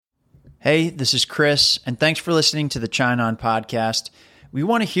Hey, this is Chris, and thanks for listening to the China On podcast. We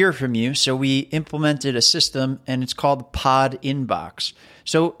want to hear from you, so we implemented a system, and it's called Pod Inbox.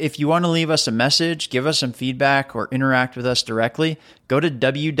 So if you want to leave us a message, give us some feedback, or interact with us directly, go to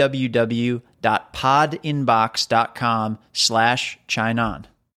www.podinbox.com/ChinaOn.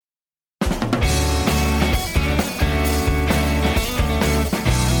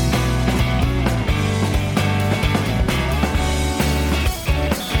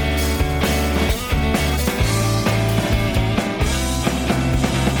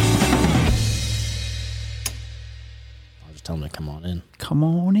 Tell him to come on in. Come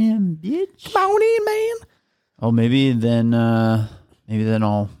on in, bitch. Come on in, man. Oh, maybe then I'll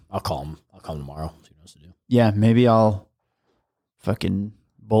call him. I'll call him tomorrow. See what he wants to do. Yeah, maybe I'll fucking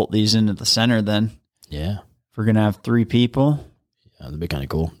bolt these into the center then. Yeah. If we're gonna have 3 people. Yeah, that'd be kind of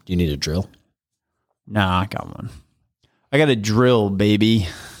cool. Do you need a drill? Nah, I got one. I got a drill, baby.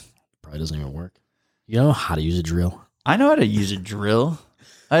 Probably doesn't even work. You know how to use a drill? I know how to use a drill.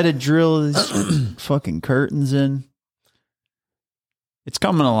 I had to drill these fucking curtains in. It's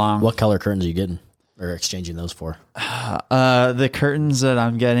coming along. What color curtains are you getting or exchanging those for? The curtains that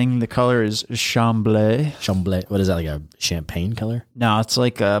I'm getting, the color is Chambly. Chambly. What is that, like a champagne color? No, it's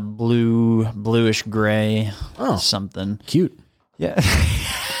like a bluish gray. Oh, something cute. Yeah.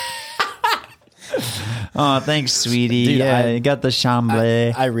 Oh, thanks, sweetie. Dude, yeah, I got the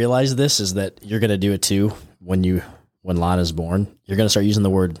Chambly. I realize this is that you're gonna do it too when Lana's born. You're gonna start using the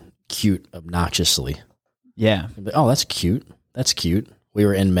word cute obnoxiously. Yeah. Oh, that's cute. That's cute. We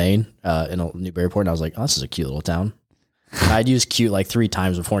were in Maine, in Newburyport, and I was like, oh, this is a cute little town. And I'd use cute like 3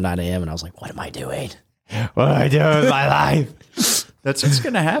 times before 9 a.m., and I was like, what am I doing? What am I doing with my life? That's what's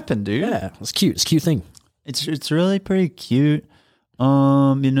going to happen, dude. Yeah, it's cute. It's a cute thing. It's really pretty cute. She's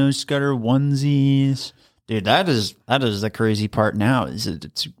got her onesies. Dude, that is the crazy part now, is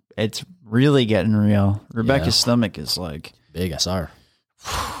it's really getting real. Rebecca's stomach is like big. I saw her.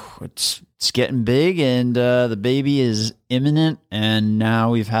 It's getting big, and the baby is imminent, and now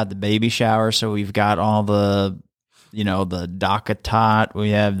we've had the baby shower, so we've got all the, the DACA tot.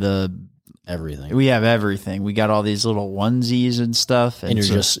 We have everything. We have everything. We got all these little onesies and stuff. And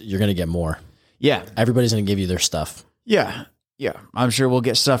you're going to get more. Yeah. Everybody's going to give you their stuff. Yeah. Yeah. I'm sure we'll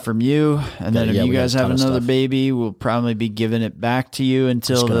get stuff from you, and then if you guys have another baby, we'll probably be giving it back to you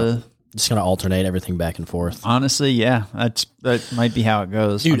until Just going to alternate everything back and forth. Honestly, yeah. That might be how it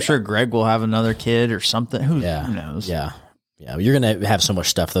goes. Dude, I'm sure Greg will have another kid or something. Who knows? Yeah. Yeah. You're going to have so much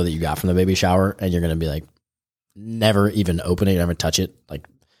stuff, though, that you got from the baby shower, and you're going to be like, never even open it, never touch it. Like,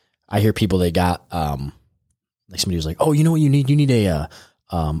 I hear people, they got, like somebody was like, oh, you know what you need? You need a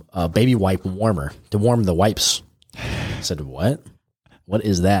baby wipe warmer to warm the wipes. I said, what? What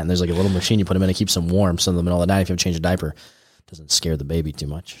is that? And there's like a little machine you put them in, it keeps them warm. So in the middle of the night, if you have to change a diaper, doesn't scare the baby too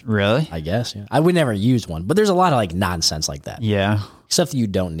much. Really? I guess, yeah. I would never use one, but there's a lot of like nonsense like that. Yeah. Stuff that you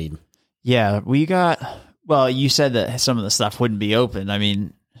don't need. Yeah, you said that some of the stuff wouldn't be open. I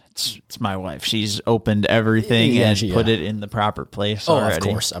mean, it's my wife. She's opened everything and put it in the proper place already.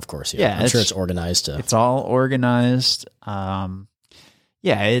 Of course. Yeah, I'm sure it's organized. It's all organized.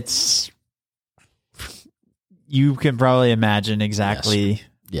 You can probably imagine exactly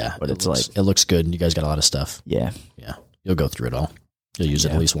what it's like. It looks good. You guys got a lot of stuff. Yeah. Yeah. You'll go through it all. You'll use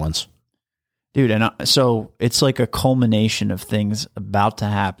it at least once. Dude, and so it's like a culmination of things about to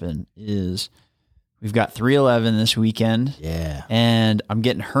happen is we've got 311 this weekend. Yeah. And I'm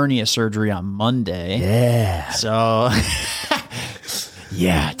getting hernia surgery on Monday. Yeah. So,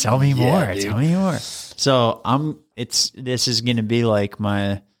 yeah, tell me more. Tell me more. So this is going to be like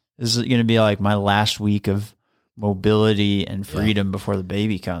my last week of mobility and freedom before the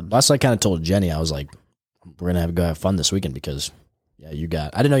baby comes. That's what I kind of told Jenny. I was like, we're going to go have fun this weekend because I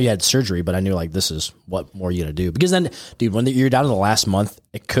didn't know you had surgery, but I knew like, this is what more you're going to do. Because then, dude, when you're down to the last month,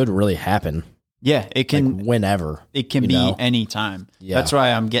 it could really happen. Yeah, it can. Like whenever. It can be any time. Yeah. That's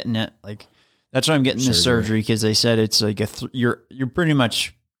why I'm getting it. That's why I'm getting the surgery, because they said it's like you're pretty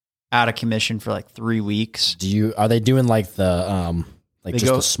much out of commission for like 3 weeks. Are they doing like the,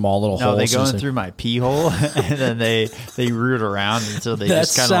 a small little hole? No, they go in through my pee hole and then they root around until they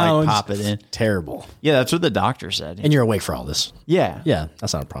just kind of like pop it in. Terrible. Yeah, that's what the doctor said. And you're awake for all this. Yeah. Yeah,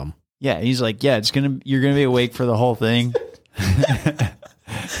 that's not a problem. Yeah, he's like, yeah, you're gonna be awake for the whole thing.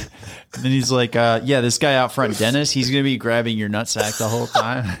 And then he's like, this guy out front, Dennis, he's going to be grabbing your nutsack the whole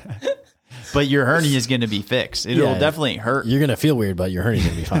time. But your hernia is going to be fixed. It'll definitely hurt. You're going to feel weird, but your hernia is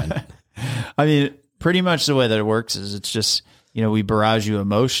going to be fine. I mean, pretty much the way that it works is it's just, we barrage you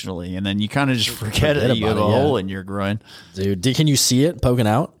emotionally, and then you kind of just forget that you have a hole in your groin. Dude, can you see it poking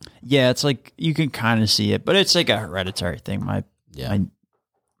out? Yeah, it's like you can kind of see it, but it's like a hereditary thing. My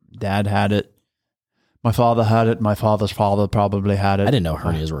dad had it. My father had it. My father's father probably had it. I didn't know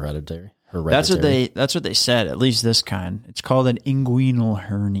hernias were hereditary. That's what they said. At least this kind. It's called an inguinal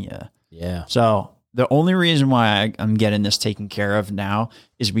hernia. Yeah. So the only reason why I'm getting this taken care of now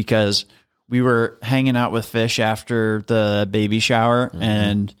is because we were hanging out with Fish after the baby shower,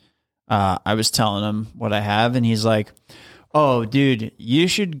 and I was telling him what I have, and he's like, "Oh, dude, you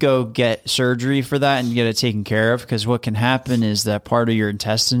should go get surgery for that and get it taken care of, because what can happen is that part of your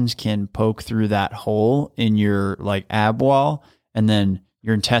intestines can poke through that hole in your like ab wall, and then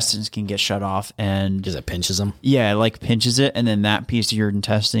your intestines can get shut off, and because it pinches them. Yeah, it like pinches it, and then that piece of your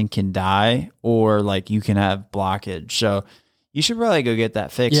intestine can die, or like you can have blockage. So you should probably go get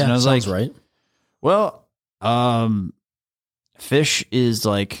that fixed." Yeah, and I was like, right. "Well, Fish is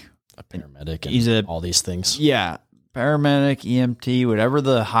like A paramedic. And he's all these things. Yeah, paramedic, EMT, whatever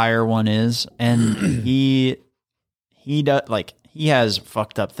the higher one is, and he does like he has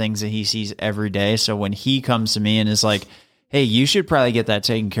fucked up things that he sees every day. So when he comes to me and is like, "Hey, you should probably get that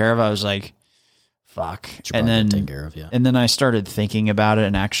taken care of," I was like, "Fuck," and then taken care of, yeah. And then I started thinking about it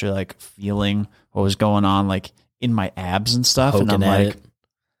and actually like feeling what was going on like in my abs and stuff, Poking and I'm at like, it.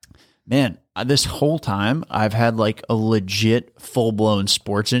 man, this whole time I've had like a legit full blown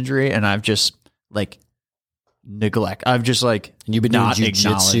sports injury, and I've just like neglect. I've just like And you've been doing not acknowledged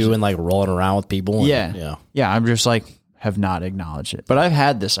jujitsu it. and like rolling around with people. And, Yeah. Yeah. I'm just like have not acknowledged it, but I've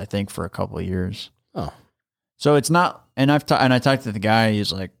had this, I think, for a couple of years. Oh, So it's not, and I talked to the guy.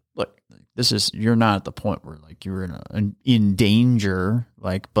 He's like, "Look, you're not at the point where like you're in danger,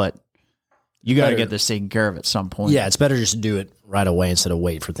 like, but you got to get this taken care of at some point." yeah. It's better just to do it right away instead of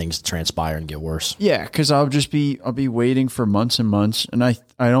wait for things to transpire and get worse. Yeah, because I'll be waiting for months and months, and I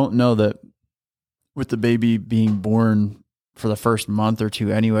don't know that with the baby being born for the first month or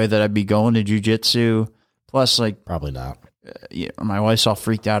two anyway that I'd be going to jujitsu. Plus, like, Probably not. my wife's all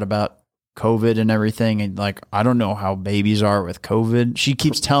freaked out about COVID and everything, and like I don't know how babies are with COVID. She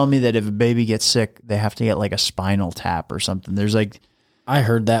keeps telling me that if a baby gets sick, they have to get like a spinal tap or something. There's like, I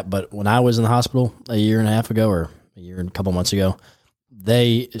heard that, but when I was in the hospital a year and a half ago, or a year and a couple months ago,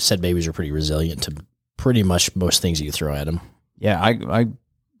 they said babies are pretty resilient to pretty much most things you throw at them. yeah, I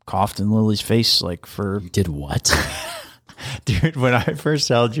coughed in Lily's face like for You did what? dude, when I first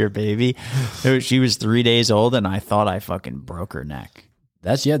held your baby, she was 3 days old, and I thought I fucking broke her neck.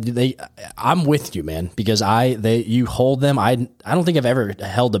 That's I'm with you, man, because you hold them. I don't think I've ever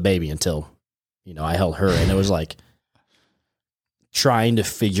held a baby until, I held her, and it was like trying to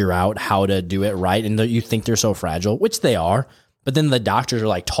figure out how to do it right. And you think they're so fragile, which they are, but then the doctors are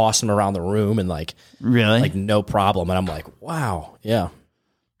like tossing them around the room and like, Really? like no problem. And I'm like, wow. Yeah.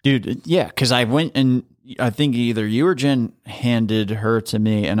 Dude, yeah, because I went and I think either you or Jen handed her to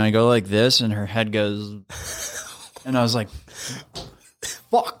me, and I go like this, and her head goes, and I was like,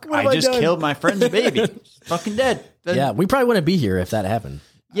 fuck, I just killed my friend's baby. She's fucking dead. Yeah. We probably wouldn't be here if that happened.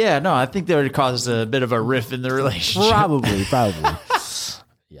 Yeah, no, I think that would have caused a bit of a rift in the relationship. Probably.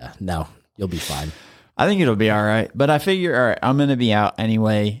 Yeah. No, you'll be fine. I think it'll be all right. But I figure, all right, I'm going to be out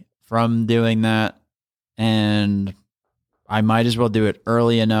anyway from doing that. And I might as well do it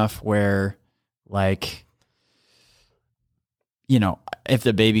early enough where, like, if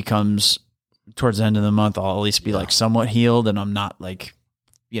the baby comes towards the end of the month, I'll at least be like somewhat healed, and I'm not like,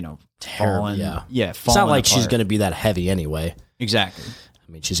 falling. Yeah. It's not like she's going to be that heavy anyway. Exactly.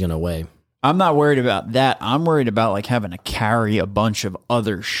 I mean, she's going to weigh. I'm not worried about that. I'm worried about like having to carry a bunch of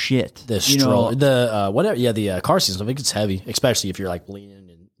other shit. The stroller, the car seat stuff. I think it's heavy, especially if you're like leaning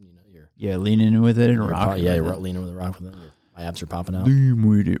and you're leaning with it and rocking. You're leaning with the rock with it. My abs are popping out. Lean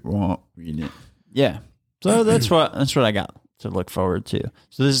with it, rock with it. Yeah. So that's what I got to look forward to.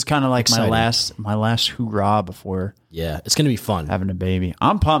 So this is kind of like Exciting. my last hoorah before It's going to be fun. having a baby.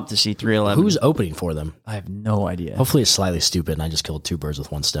 I'm pumped to see 311. Who's opening for them? I have no idea. Hopefully it's slightly stupid and I just killed two birds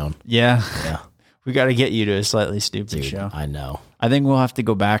with one stone. Yeah. Yeah. We got to get you to a slightly stupid Dude, show. I know. I think we'll have to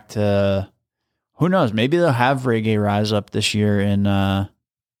go back to, who knows? Maybe they'll have Reggae Rise Up this year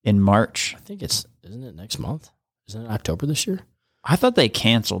in March. I think isn't it next month? Isn't it October this year? I thought they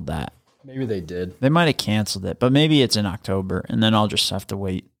canceled that. Maybe they did. They might have canceled it, but maybe it's in October, and then I'll just have to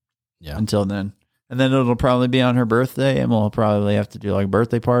wait until then. And then it'll probably be on her birthday, and we'll probably have to do like a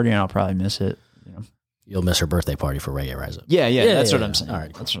birthday party, and I'll probably miss it. You'll miss her birthday party for Reggae Rise Up. Yeah, that's what I'm saying. All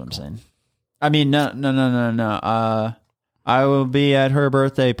right, that's what I'm saying. I mean, no. I will be at her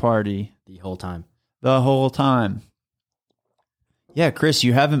birthday party The whole time. Yeah, Chris,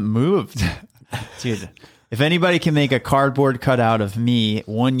 you haven't moved. Dude, if anybody can make a cardboard cutout of me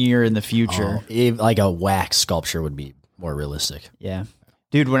 1 year in the future. Like a wax sculpture would be more realistic. Yeah.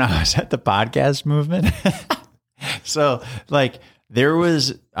 Dude, when I was at the podcast movement, so like There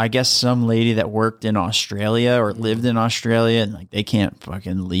was, I guess, some lady that worked in Australia or lived in Australia, and like they can't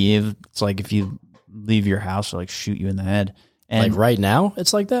fucking leave. It's like if you leave your house, they'll like shoot you in the head. And Like right now,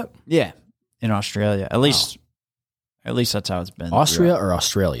 it's like that? yeah, in Australia, at least that's how it's been. Austria or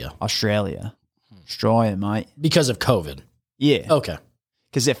Australia? Australia, mate. Because of COVID. Yeah, Okay.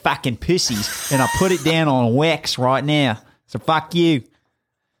 because they're fucking pussies, and I put it down on wax right now. So fuck you,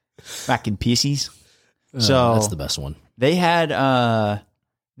 fucking pussies. So That's the best one. they had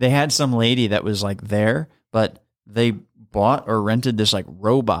some lady that was like there, but they bought or rented this like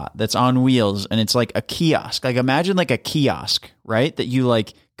robot that's on wheels, and it's like a kiosk. Like imagine like a kiosk, right? That you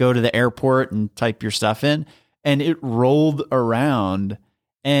like go to the airport and type your stuff in, and it rolled around,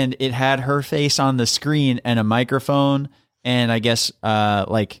 and it had her face on the screen and a microphone, and I guess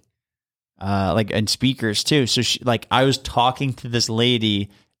like and speakers too. So she, like I was talking to this lady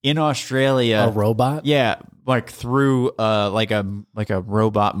in Australia, A robot? yeah, like through like a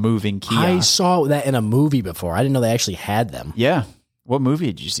robot moving kiosk. I saw that in a movie before. I didn't know they actually had them. Yeah. What movie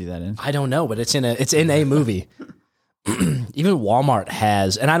did you see that in? I don't know, but it's in a movie. Even Walmart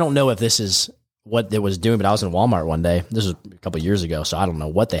has, and I don't know if this is what it was doing, but I was in Walmart one day. This was a couple of years ago, so I don't know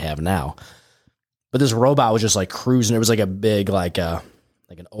what they have now. But this robot was just like cruising. It was like a big, like an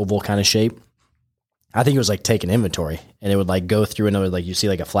oval kind of shape. I think it was like taking inventory, and it would like go through, and it would like you see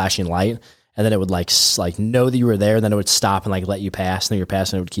like a flashing light, and then it would like know that you were there, and then it would stop and like let you pass, and then you're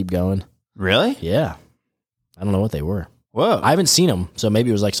passing, it would keep going. Really? Yeah, I don't know what they were. Whoa. I haven't seen them, so maybe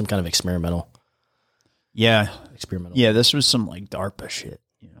it was like some kind of experimental. Yeah. Yeah, this was some like DARPA shit,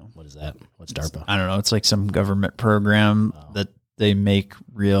 you know. What is that? What's DARPA? I don't know. It's like some government program that they make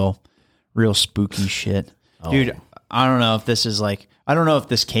real spooky shit. Oh. Dude, I don't know if this is like, I don't know if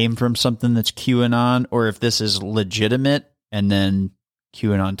this came from something that's QAnon or if this is legitimate and then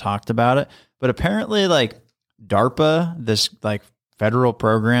QAnon talked about it. But apparently like DARPA, this like federal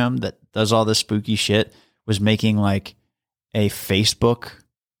program that does all this spooky shit, was making like a Facebook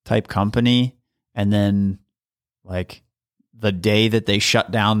type company. And then like the day that they shut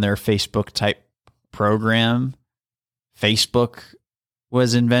down their Facebook type program, Facebook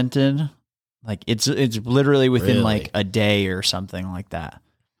was invented. Like it's literally within Really? like a day or something like that.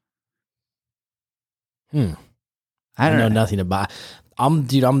 I don't know nothing about. I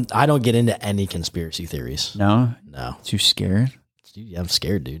don't get into any conspiracy theories. No, No, too scared. dude, I'm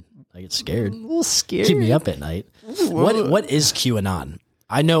scared, dude. I get scared. A little scared. Keep me up at night. What is QAnon?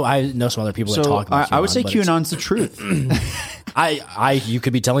 I know some other people that So talk about QAnon. I would say but it's- QAnon's the truth. you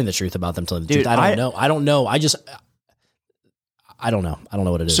could be telling the truth about them telling the Dude, truth. I don't know. I don't know. I don't know. I don't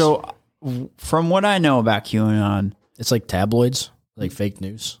know what it is. So from what I know about QAnon, it's like tabloids, like fake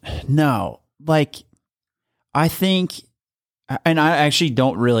news. no, like I think, and I actually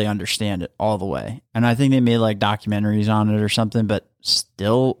don't really understand it all the way. And I think they made like documentaries on it or something, but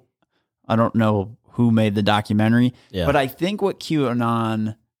still, I don't know who made the documentary. Yeah. But I think what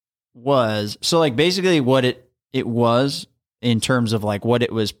QAnon was, so like basically what it was in terms of like what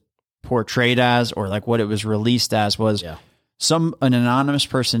it was portrayed as or like what it was released as was Yeah. an anonymous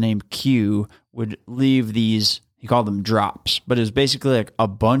person named Q would leave these, he called them drops, but it was basically like a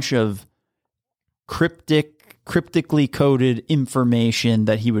bunch of cryptically coded information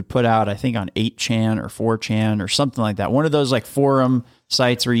that he would put out, I think on 8chan or 4chan or something like that. One of those like forum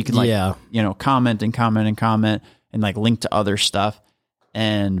sites where you can like, Yeah. comment and like link to other stuff.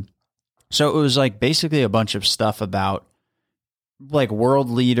 And so it was like basically a bunch of stuff about like world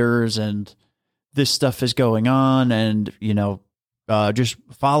leaders and this stuff is going on and, just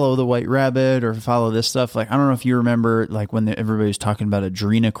follow the white rabbit or follow this stuff. Like, I don't know if you remember like when everybody was talking about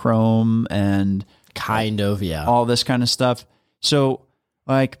adrenochrome and Kind of, yeah. all this kind of stuff. So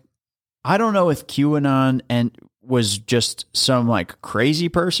like, I don't know if QAnon was just some like crazy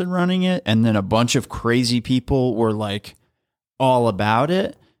person running it. And then a bunch of crazy people were like all about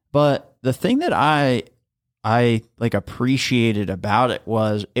it. But the thing that I like appreciated about it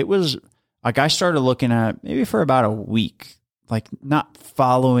was like, I started looking at it maybe for about a week, like not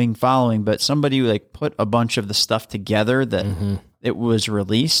following, but somebody like put a bunch of the stuff together that it was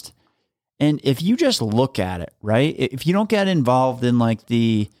released. And if you just look at it, right, if you don't get involved in like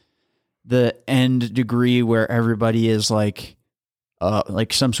the end degree where everybody is like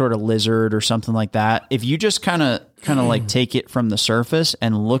some sort of lizard or something like that, if you just kind of like take it from the surface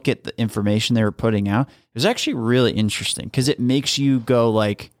and look at the information they were putting out, it was actually really interesting because it makes you go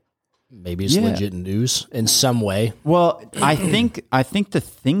like, maybe it's Yeah. legit news in some way. well, I think the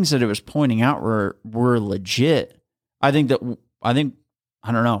things that it was pointing out were legit. I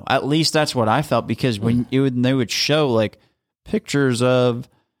don't know. At least that's what I felt because when they would show like pictures of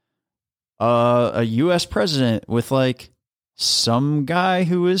a U.S. president with like some guy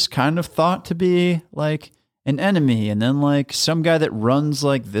who is kind of thought to be like an enemy, and then like some guy that runs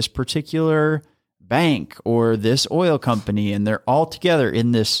like this particular bank or this oil company, and they're all together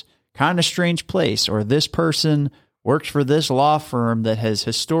in this kind of strange place, or this person works for this law firm that has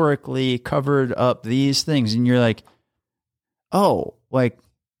historically covered up these things. And you're like, oh, like,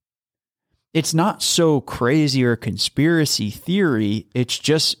 it's not so crazy or conspiracy theory. It's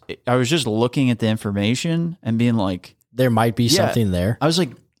just, I was just looking at the information and being like, there might be something there. I was like,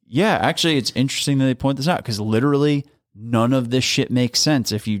 yeah, actually, it's interesting that they point this out, because literally none of this shit makes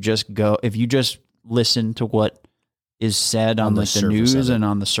sense if you just listen to what is said on like the news and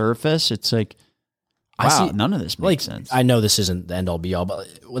on the surface. It's like, wow, none of this makes sense. I know this isn't the end all be all, but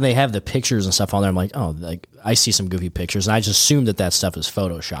when they have the pictures and stuff on there, I'm like, oh, like I see some goofy pictures, and I just assume that stuff is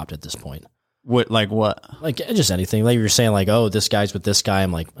photoshopped at this point. What? Like just anything. Like you're saying, like, oh, this guy's with this guy.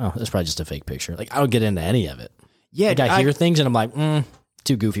 I'm like, oh, that's probably just a fake picture. Like I don't get into any of it. Yeah, like, I hear things and I'm like,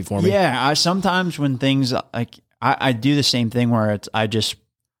 too goofy for me. Yeah, I sometimes when things like I do the same thing where I'm just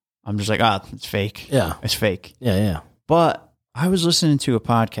like, it's fake. Yeah, it's fake. Yeah. But I was listening to a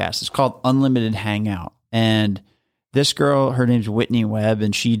podcast. It's called Unlimited Hangout. And this girl, her name's Whitney Webb,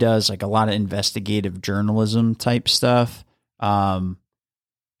 and she does like a lot of investigative journalism type stuff.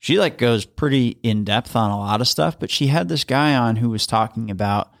 She like goes pretty in depth on a lot of stuff, but she had this guy on who was talking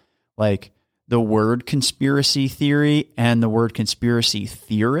about like the word conspiracy theory and the word conspiracy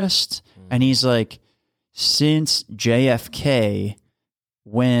theorist. And he's like, since JFK,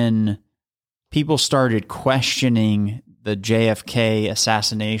 when people started questioning the JFK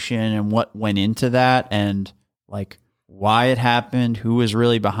assassination and what went into that, and like why it happened, who was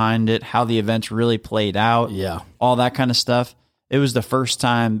really behind it, how the events really played out, all that kind of stuff. It was the first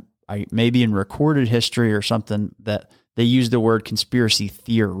time, maybe in recorded history or something, that they used the word conspiracy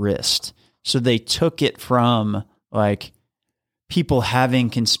theorist. So they took it from like people having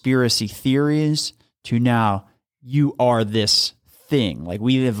conspiracy theories to now you are this thing. Like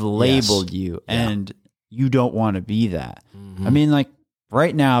we have labeled you, and you don't want to be that. Mm-hmm. I mean, like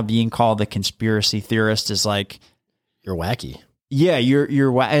right now being called a conspiracy theorist is like, you're wacky. Yeah.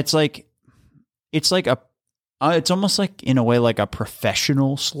 It's like it's almost like in a way like a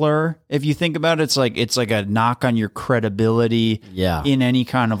professional slur. If you think about it, it's like a knock on your credibility in any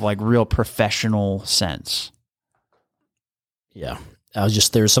kind of like real professional sense. Yeah.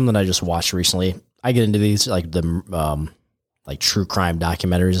 There's something I just watched recently. I get into these like the like true crime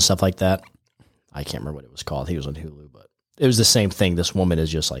documentaries and stuff like that. I can't remember what it was called. He was on Hulu, but it was the same thing. This woman is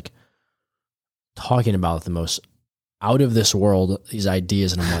just like talking about the most out of this world, these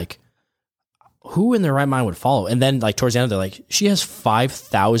ideas. And I'm like, who in their right mind would follow? And then like towards the end, they're like, she has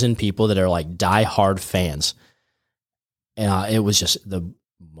 5,000 people that are like diehard fans. And it was just the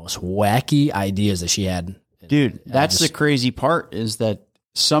most wacky ideas that she had. Dude, that's the crazy part, is that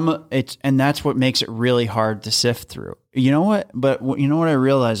and that's what makes it really hard to sift through. You know what? But you know what I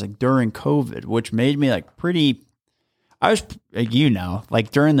realized, like during COVID, which made me like I was,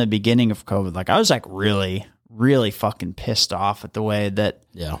 like during the beginning of COVID, like I was like really, really fucking pissed off at the way that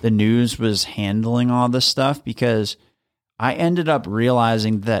the news was handling all this stuff, because I ended up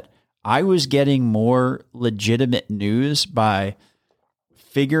realizing that I was getting more legitimate news by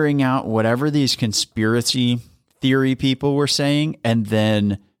figuring out whatever these conspiracy theory people were saying and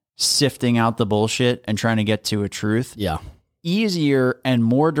then sifting out the bullshit and trying to get to a truth. Yeah. Easier and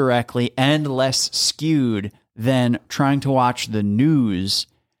more directly and less skewed than trying to watch the news,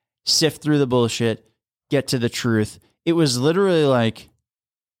 sift through the bullshit, get to the truth. It was literally like,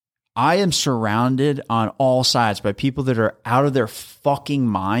 I am surrounded on all sides by people that are out of their fucking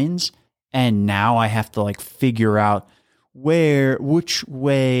minds. And now I have to like figure out which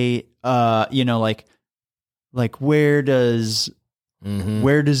way, like where does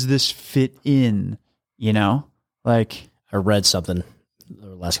this fit in? You know, like I read something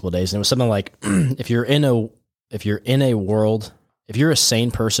the last couple of days, and it was something like, if you're in a world, if you're a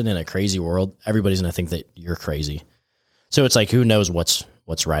sane person in a crazy world, everybody's going to think that you're crazy. So it's like, who knows what's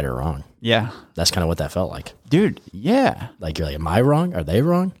right or wrong? Yeah. That's kind of what that felt like. Dude, yeah. Like, you're like, am I wrong? Are they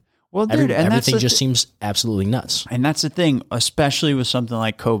wrong? Well, dude, and everything just seems absolutely nuts. And that's the thing, especially with something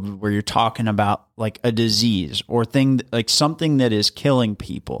like COVID, where you're talking about like a disease or like something that is killing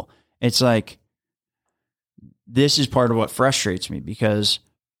people. It's like, this is part of what frustrates me, because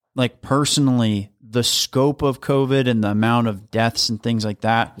like personally, the scope of COVID and the amount of deaths and things like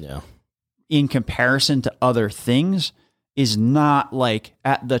that, in comparison to other things, is not like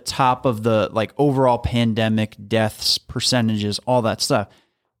at the top of the like overall pandemic deaths percentages, all that stuff.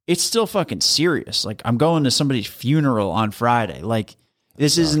 It's still fucking serious. Like, I'm going to somebody's funeral on Friday. Like,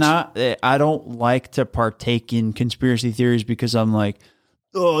 This is not, I don't like to partake in conspiracy theories because I'm like,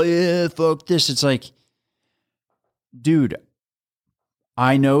 oh yeah, fuck this. It's like, dude,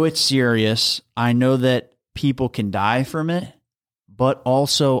 I know it's serious. I know that people can die from it, but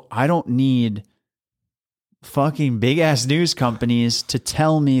also I don't need fucking big ass news companies to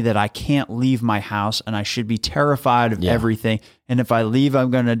tell me that I can't leave my house and I should be terrified of everything. And if I leave,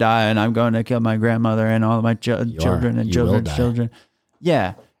 I'm going to die and I'm going to kill my grandmother and all my children and children's children.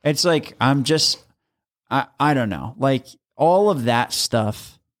 Yeah. It's like, I don't know. Like all of that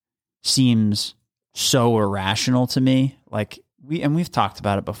stuff seems so irrational to me. Like we've talked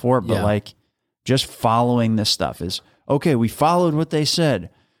about it before, but like just following this stuff is okay. We followed what they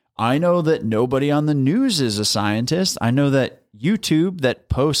said. I know that nobody on the news is a scientist. I know that YouTube that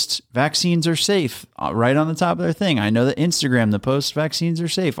posts vaccines are safe right on the top of their thing. I know that Instagram that posts vaccines are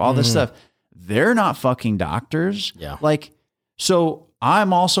safe, all this stuff. They're not fucking doctors. Yeah. Like, so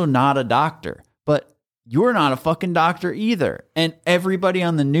I'm also not a doctor, but you're not a fucking doctor either. And everybody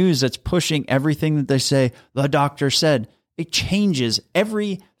on the news that's pushing everything that they say, the doctor said, it changes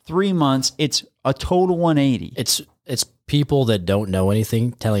every 3 months. It's a total 180. It's people that don't know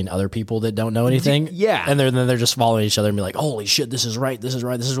anything telling other people that don't know anything. Yeah. And they're just following each other and be like, holy shit, this is right. This is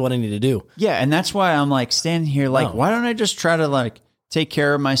right. This is what I need to do. Yeah. And that's why I'm like standing here like, why don't I just try to like take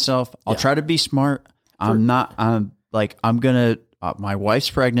care of myself? I'll try to be smart. I'm going to, my wife's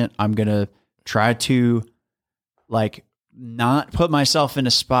pregnant. I'm going to try to like not put myself in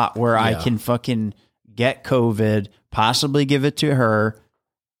a spot where I can fucking get COVID, possibly give it to her.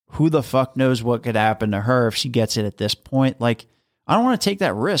 Who the fuck knows what could happen to her if she gets it at this point? Like, I don't want to take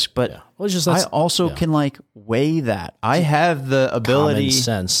that risk, but well, it's just, I also can like weigh that. I have the ability, common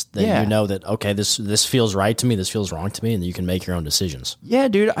sense that you know that, okay, this feels right to me. This feels wrong to me. And you can make your own decisions. Yeah,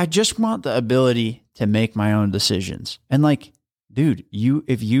 dude. I just want the ability to make my own decisions. And like, dude,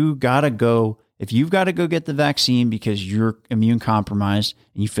 if you've got to go get the vaccine because you're immune compromised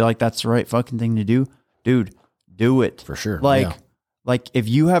and you feel like that's the right fucking thing to do, dude, do it. For sure. Like if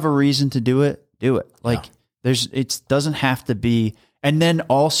you have a reason to do it, do it. Like it doesn't have to be. And then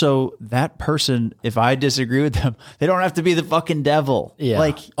also that person, if I disagree with them, they don't have to be the fucking devil. Yeah.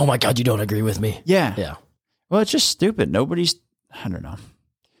 Like, oh my God, you don't agree with me. Yeah. Yeah. Well, it's just stupid. I don't know.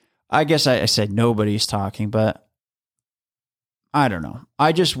 I guess I said nobody's talking, but I don't know.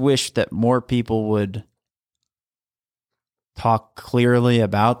 I just wish that more people would talk clearly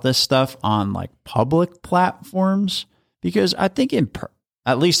about this stuff on like public platforms. Because I think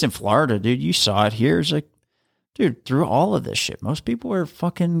at least in Florida, dude, you saw it here. It's like, dude, through all of this shit, most people are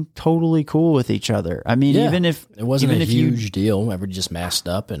fucking totally cool with each other. I mean, even if it wasn't a huge deal, everybody just masked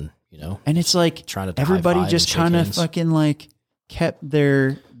up and, and it's like trying to everybody just kind of fucking like kept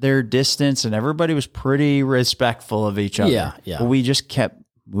their distance and everybody was pretty respectful of each other. Yeah. Yeah. But we just kept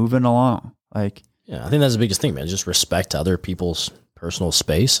moving along. Like, yeah, I think that's the biggest thing, man. Just respect other people's personal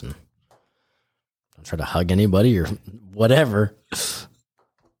space and don't try to hug anybody or whatever.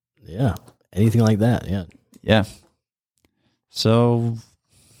 Yeah. Anything like that. Yeah. Yeah. So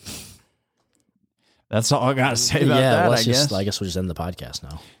that's all I got to say about that. I guess we'll just end the podcast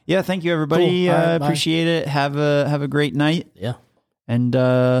now. Yeah. Thank you, everybody. Cool. Right, appreciate it. Have a great night. Yeah. And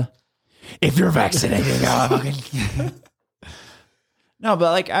if you're vaccinated, no,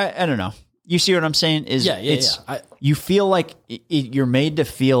 but like I don't know. You see what I'm saying? You feel like you're made to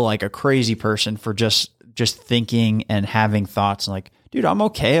feel like a crazy person for just thinking and having thoughts. Like, dude, I'm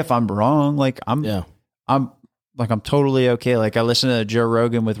okay if I'm wrong. Like I'm totally okay. Like I listened to Joe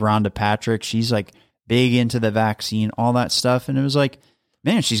Rogan with Rhonda Patrick. She's like big into the vaccine, all that stuff. And it was like,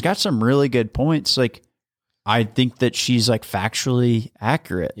 man, she's got some really good points. Like I think that she's like factually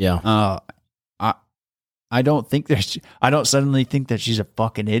accurate. Yeah. I don't suddenly think that she's a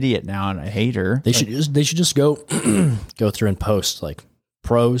fucking idiot now and I hate her. They should just go through and post like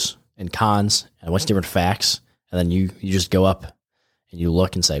pros and cons and what's different facts. And then you just go up and you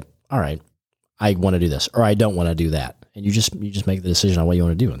look and say, all right, I want to do this or I don't want to do that. And you just make the decision on what you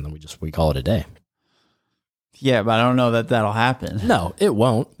want to do. And then we call it a day. Yeah. But I don't know that that'll happen. No, it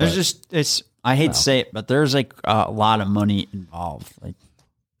won't. I hate to say it, but there's like a lot of money involved. Like,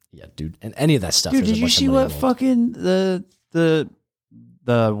 yeah, dude, and any of that stuff. Dude, did you see what fucking the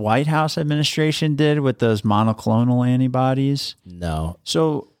White House administration did with those monoclonal antibodies? No.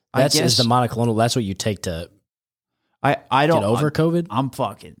 So is the monoclonal. That's what you take to. I don't get over COVID. I'm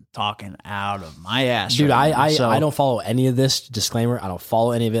fucking talking out of my ass, dude. I don't follow any of this. Disclaimer: I don't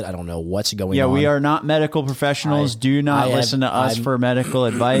follow any of it. I don't know what's going on. Yeah, we are not medical professionals. Do not listen to us for medical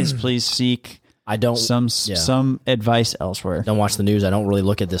advice. Please seek. Some advice elsewhere. Don't watch the news. I don't really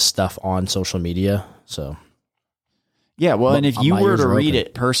look at this stuff on social media. So Yeah, well, and if My you were ears to are read open.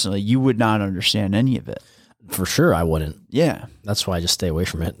 it personally, you would not understand any of it. For sure, I wouldn't. Yeah. That's why I just stay away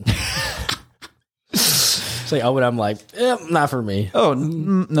from it. It's like, oh, but I'm like, not for me. Oh,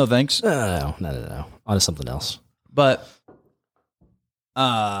 no thanks. No. On to something else. But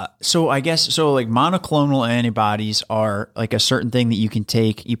so I guess like monoclonal antibodies are like a certain thing that you can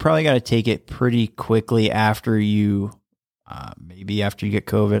take. You probably got to take it pretty quickly after you maybe after you get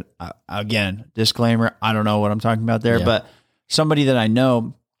COVID. Again, disclaimer, I don't know what I'm talking about there, but somebody that I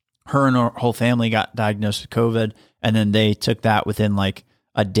know, her and her whole family got diagnosed with COVID, and then they took that within like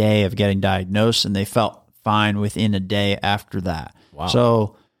a day of getting diagnosed, and they felt fine within a day after that. Wow.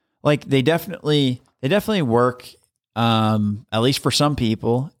 So like they definitely work, at least for some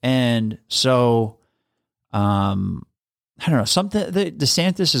people. And so, I don't know,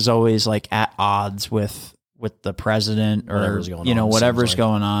 DeSantis is always like at odds with the president or, whatever's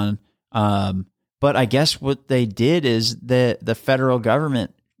going on. But I guess what they did is the federal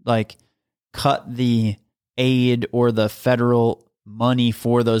government like cut the aid or the federal money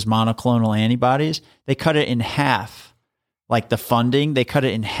for those monoclonal antibodies. They cut it in half, like the funding, they cut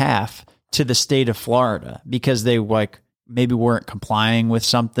it in half to the state of Florida because they like maybe weren't complying with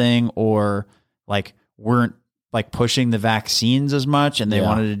something or like weren't like pushing the vaccines as much. And they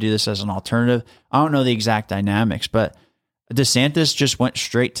wanted to do this as an alternative. I don't know the exact dynamics, but DeSantis just went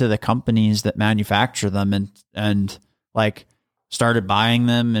straight to the companies that manufacture them and like started buying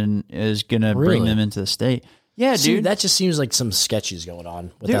them and is going to bring them into the state. Yeah, See, dude. that just seems like some sketches going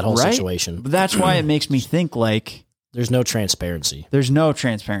on with that whole situation. But that's why it makes me think like there's no transparency. There's no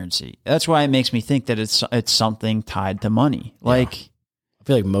transparency. That's why it makes me think that it's something tied to money. Like I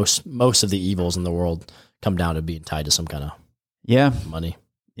feel like most of the evils in the world come down to being tied to some kind of money.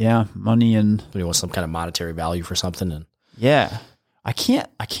 Yeah, money and Somebody wants some kind of monetary value for something, and I can't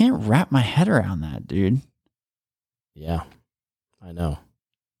wrap my head around that, dude. Yeah, I know.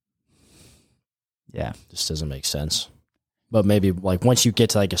 Yeah, just doesn't make sense. But maybe like once you get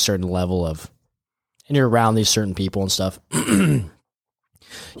to like a certain level of, and you're around these certain people and stuff,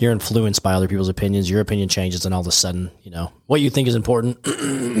 you're influenced by other people's opinions. Your opinion changes, and all of a sudden, what you think is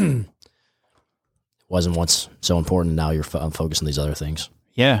important wasn't once so important. Now you're focused on these other things.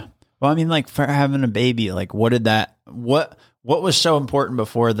 Yeah. Well, I mean, like for having a baby, like what was so important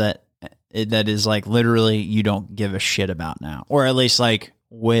before that is like literally you don't give a shit about now, or at least like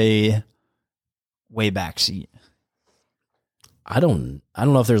way backseat. I don't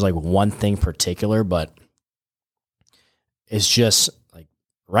know if there's like one thing particular, but it's just like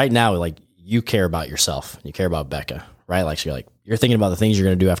right now, like you care about yourself, you care about Becca, right? Like, so you're thinking about the things you're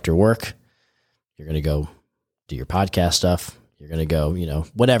going to do after work. You're going to go do your podcast stuff. You're going to go,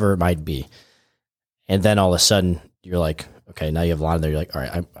 whatever it might be. And then all of a sudden you're like, okay, now you have a lot of there. You're like, all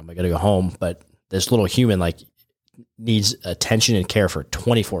right, I'm going to go home. But this little human like needs attention and care for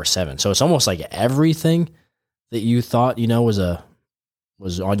 24/7. So it's almost like everything that you thought,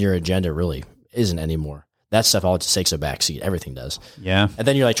 was on your agenda really isn't anymore. That stuff all just takes a backseat. Everything does. Yeah. And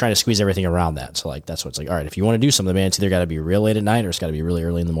then you're like trying to squeeze everything around that. So like, that's what it's like. All right, if you want to do something, man, it's either got to be real late at night or it's got to be really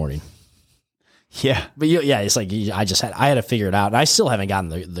early in the morning. Yeah. But it's like, I had to figure it out. And I still haven't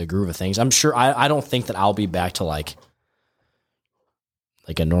gotten the groove of things. I'm sure, I don't think that I'll be back to like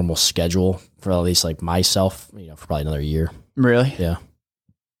a normal schedule for at least like myself, for probably another year. Really? Yeah.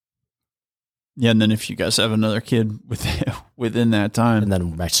 Yeah. And then if you guys have another kid within that time. And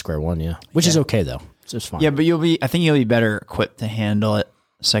then back to square one. Yeah. Which is okay though. It's just fine. Yeah. But I think you'll be better equipped to handle it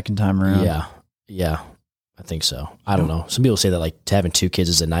second time around. Yeah. Yeah. I think so. I don't know. Some people say that like having 2 kids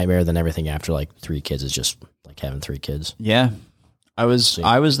is a nightmare. Then everything after like 3 kids is just like having 3 kids. Yeah. I was the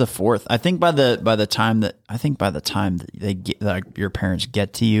 4th. I think by the time that they get like your parents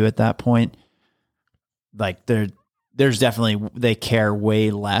get to you at that point, like there's definitely, they care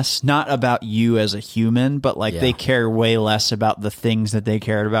way less, not about you as a human, but like they care way less about the things that they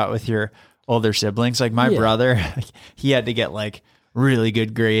cared about with your older siblings. Like my brother, he had to get like really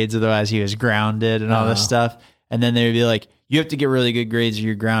good grades, otherwise he was grounded and all this stuff. And then they would be like, you have to get really good grades or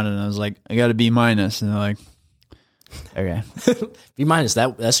you're grounded. And I was like, I got a B-. And they're like, okay. B-,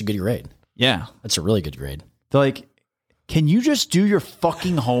 that's a good grade. Yeah. That's a really good grade. They're like, can you just do your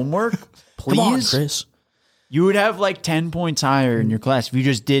fucking homework, please? Come on, Chris. You would have like 10 points higher in your class if you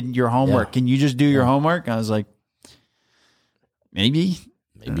just did your homework. Yeah. Can you just do your homework? I was like, maybe,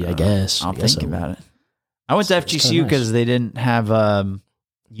 I guess. I'll think about it. I went to FGCU because they didn't have,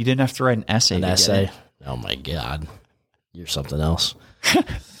 you didn't have to write an essay. An essay? Oh my God. You're something else.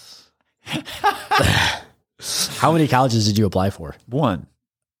 How many colleges did you apply for? 1.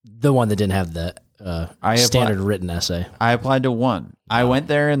 The one that didn't have the standard written essay. I applied to 1. I went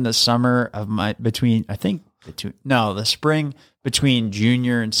there in the summer of I think the spring between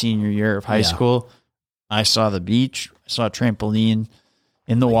junior and senior year of high school, I saw the beach. I saw a trampoline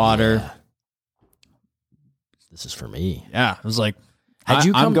in the water. Yeah. This is for me. Yeah, I was like,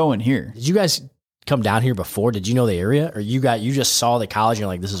 I'm going here. Did you guys come down here before? Did you know the area, or you just saw the college and you're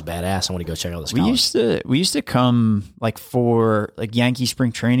like, this is badass, I want to go check out this college? We used to come like for like Yankee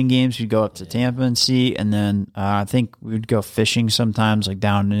spring training games. We'd go up to Tampa and see, and then I think we would go fishing sometimes, like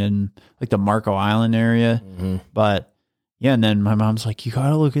down in like the Marco Island area. Mm-hmm. But yeah, and then my mom's like, you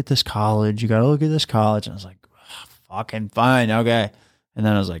gotta look at this college. And I was like, fucking fine, okay. And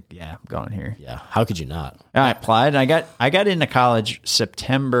then I was like, yeah, I'm going here. Yeah, how could you not? I applied. I got into college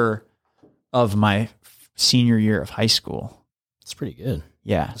September of my senior year of high school. It's pretty good.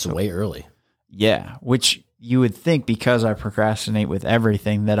 Yeah. It's way early. Yeah. Which you would think, because I procrastinate with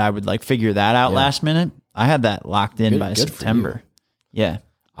everything, that I would like figure that out last minute. I had that locked in by September. Yeah.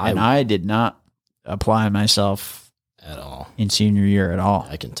 I did not apply myself at all in senior year at all.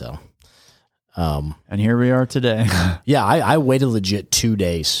 I can tell. And here we are today. Yeah. I waited legit 2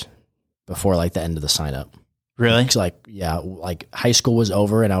 days before like the end of the sign up. Really? Like high school was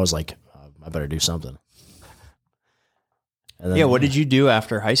over and I was like, I better do something. And then, what did you do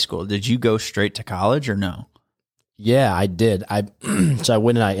after high school? Did you go straight to college or no? Yeah, I did. So I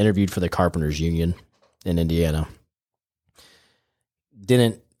went and I interviewed for the Carpenters Union in Indiana.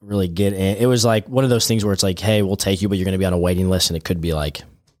 Didn't really get in. It was like one of those things where it's like, hey, we'll take you, but you're going to be on a waiting list, and it could be like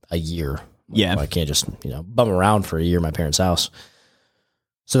a year. Yeah. I can't just, bum around for a year at my parents' house.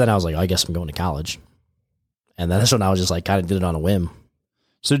 So then I was like, I guess I'm going to college. And that's when I was just like, kind of did it on a whim.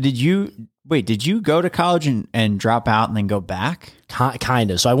 So did you go to college and drop out and then go back? Kind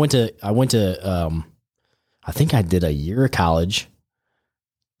of. So I went to I think I did a year of college.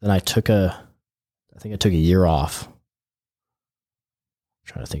 Then I took a year off. I'm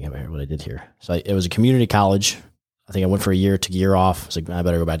trying to think about what I did here. So it was a community college. I think I went for a year, took a year off. I was like, I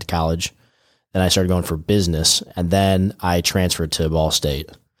better go back to college. Then I started going for business, and then I transferred to Ball State.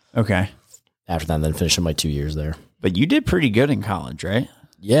 Okay. After that, and then finished my 2 years there. But you did pretty good in college, right?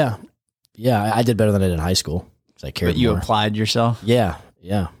 Yeah. I did better than I did in high school because I cared. But you more. applied yourself? Yeah.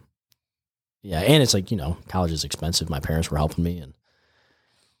 And it's like, college is expensive. My parents were helping me, and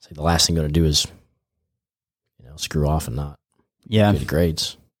it's like the last thing I'm going to do is, screw off and not get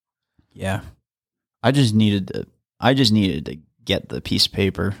grades. Yeah. I just needed to get the piece of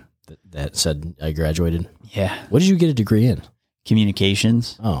paper that said I graduated. Yeah. What did you get a degree in?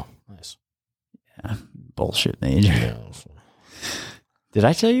 Communications. Oh, nice. Yeah. Bullshit major. Yeah. Did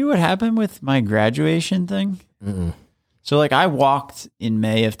I tell you what happened with my graduation thing? Mm-mm. So like I walked in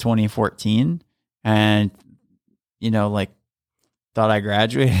May of 2014 and, thought I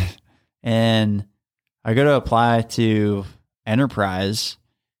graduated, and I go to apply to Enterprise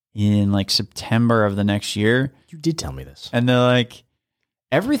in like September of the next year. You did tell me this. And they're like,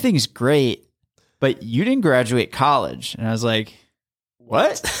 everything's great, but you didn't graduate college. And I was like,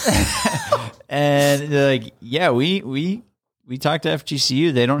 what? And they're like, yeah, we talked to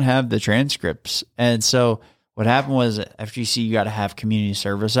FGCU. They don't have the transcripts. And so what happened was at FGCU, you got to have community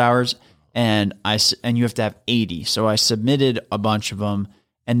service hours, and you have to have 80. So I submitted a bunch of them,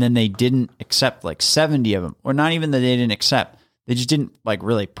 and then they didn't accept like 70 of them, or not even that they didn't accept. They just didn't like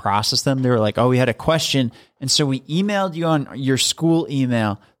really process them. They were like, oh, we had a question. And so we emailed you on your school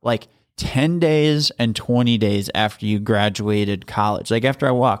email like 10 days and 20 days after you graduated college. Like after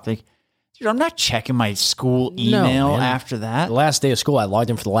I walked, like, dude, I'm not checking my school email after that. The last day of school, I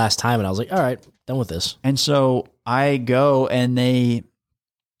logged in for the last time, and I was like, all right, done with this. And so I go, and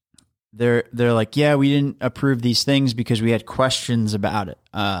they're like, yeah, we didn't approve these things because we had questions about it.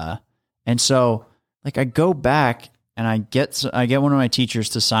 And so like I go back, and I get one of my teachers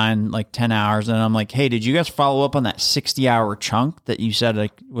to sign like 10 hours. And I'm like, hey, did you guys follow up on that 60-hour chunk that you said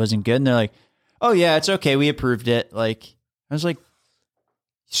like wasn't good? And they're like, oh yeah, it's okay. We approved it. Like, I was like,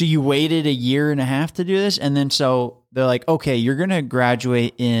 so you waited a year and a half to do this? And then so they're like, okay, you're going to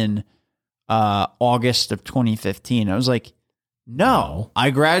graduate in August of 2015. I was like, no, I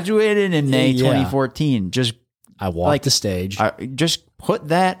graduated in May 2014. I walked the stage. Just put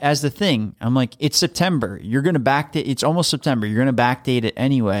that as the thing. I'm like, it's September. You're going to backdate. It's almost September. You're going to backdate it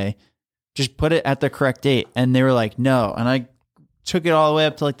anyway. Just put it at the correct date. And they were like, no. And I took it all the way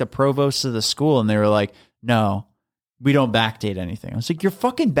up to like the provost of the school. And they were like, no, we don't backdate anything. I was like, you're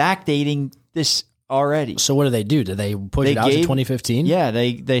fucking backdating this already. So what do they do? Did they push it out to 2015? Yeah.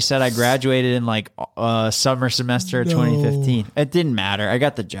 They said I graduated in like summer semester of 2015. It didn't matter. I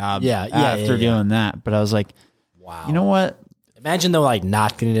got the job after doing that. But I was like, wow. You know what? Imagine though, like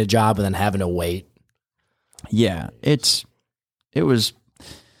not getting a job and then having to wait. Yeah, it was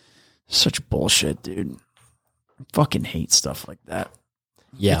such bullshit, dude. Fucking hate stuff like that.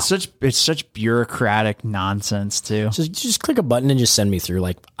 Yeah. It's such bureaucratic nonsense too. Just click a button and just send me through.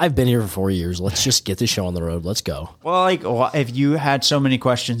 Like, I've been here for 4 years. Let's just get this show on the road. Let's go. Well, like if you had so many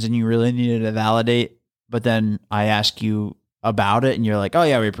questions and you really needed to validate, but then I ask you about it and you're like, oh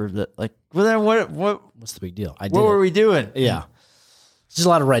yeah, we approved it. Like, well then what's the big deal? What were we doing? Yeah. It's just a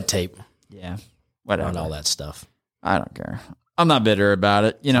lot of red tape. Yeah. Whatever. And all that stuff. I don't care. I'm not bitter about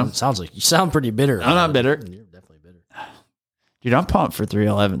it. You know, sounds like you sound pretty bitter. I'm not bitter. You're definitely bitter. Dude, I'm pumped for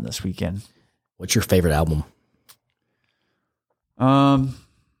 311 this weekend. What's your favorite album?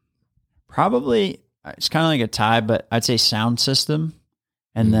 Probably it's kind of like a tie, but I'd say Sound System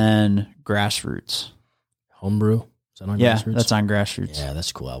and then Grassroots. Homebrew? Is that on Yeah, Grassroots? that's on Grassroots. Yeah,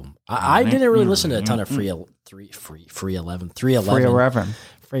 that's a cool album. I didn't really listen to a ton of Free 311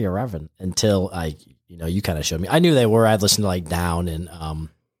 until you kind of showed me. I knew they were. I'd listened to like Down and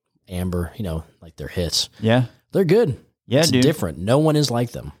Amber, like their hits. Yeah. They're good. Yeah, it's dude. different. No one is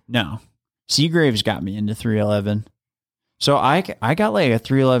like them. No. Seagraves got me into 311. So I got like a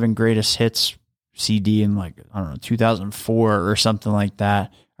 311 greatest hits CD in like, I don't know, 2004 or something like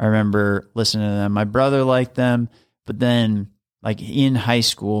that. I remember listening to them. My brother liked them, but then like in high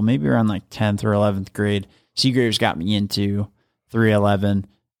school, maybe around like 10th or 11th grade, Seagraves got me into 311.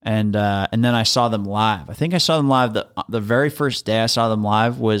 And then I saw them live. I think I saw them live. The very first day I saw them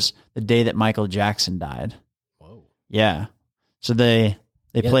live was the day that Michael Jackson died. Whoa. Yeah. So they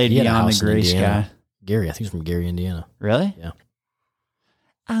played Beyond the Gray Sky. Gary, I think he's from Gary, Indiana. Really? Yeah.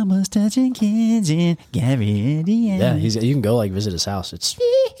 I was touching kids in Gary, Indiana. Yeah, you can go like visit his house. It's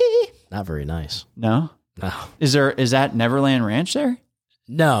not very nice. No? No. Is that Neverland Ranch there?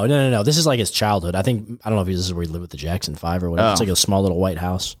 No. This is like his childhood. I don't know if this is where he lived with the Jackson 5 or whatever. Oh. It's like a small little white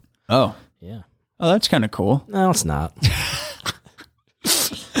house. Oh. Yeah. Oh, that's kind of cool. No, it's not.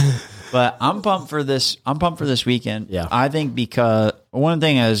 But I'm pumped for this. I'm pumped for this weekend. Yeah. I think because one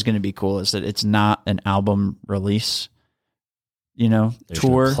thing that is going to be cool is that it's not an album release, They're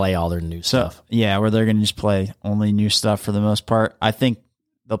tour. gonna play all their new stuff. Yeah, where they're going to just play only new stuff for the most part. I think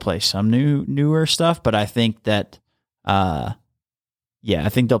they'll play some newer stuff, but I think that, I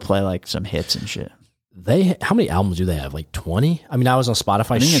think they'll play like some hits and shit. How many albums do they have? Like 20? I mean, I was on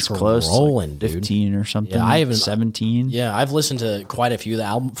Spotify. I think it's close to like dude. 15 or something. Yeah, I haven't 17. Yeah, I've listened to quite a few of the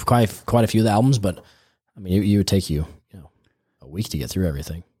albums, quite a few of the albums, but I mean, it would take you a week to get through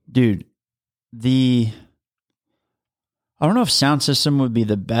everything. Dude, I don't know if Sound System would be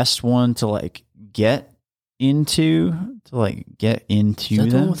the best one to like get into. Is that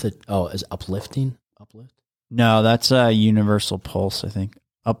the one with is Uplifting? Uplift? No, that's Universal Pulse, I think.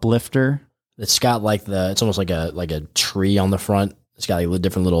 Uplifter. It's got like it's almost like a tree on the front. It's got like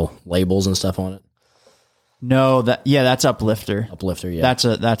different little labels and stuff on it. No, that's Uplifter. Uplifter, yeah. That's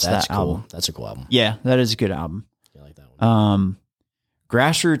that cool. album. That's a cool album. Yeah, that is a good album. I like that one.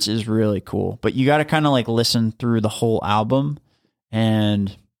 Grassroots is really cool, but you got to kind of like listen through the whole album,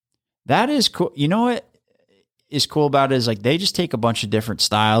 and that is cool. You know what is cool about it is like they just take a bunch of different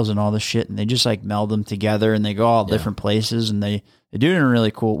styles and all this shit, and they just like meld them together, and they go all different places, and they do it in a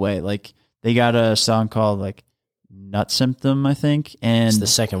really cool way. Like they got a song called like Nut Symptom, I think, and it's the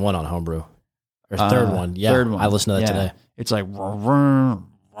second one on Homebrew. Or third one. Yeah. Third one. I listened to that today. It's like,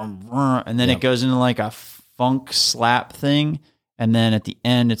 and then it goes into like a funk slap thing. And then at the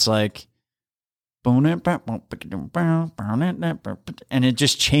end, it's like, and it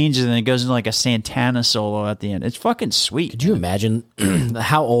just changes and it goes into like a Santana solo at the end. It's fucking sweet. Could you imagine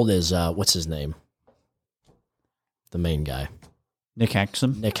how old is, what's his name? The main guy. Nick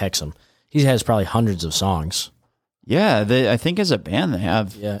Hexum. Nick Hexum. He has probably hundreds of songs. Yeah, I think as a band they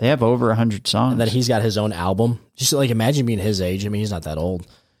have over 100 songs. And then he's got his own album. Just like imagine being his age. I mean, he's not that old.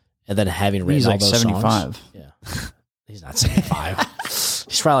 And then having written all those 75. songs. Yeah. He's not 75.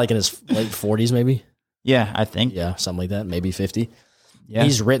 He's probably like in his late 40s maybe. Yeah, I think. Yeah, something like that. Maybe 50. Yeah.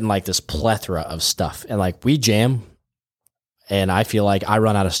 He's written like this plethora of stuff. And like we jam and I feel like I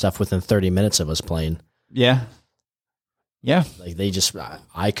run out of stuff within 30 minutes of us playing. Yeah. Yeah. Like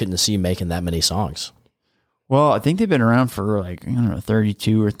I couldn't see making that many songs. Well, I think they've been around for like,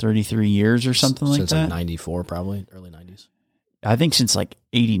 32 or 33 years or something like that. Since like 94, probably, early 90s. I think since like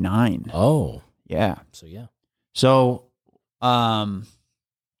 89. Oh. Yeah. So, yeah. So, I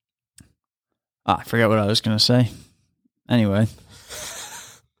forgot what I was going to say. Anyway.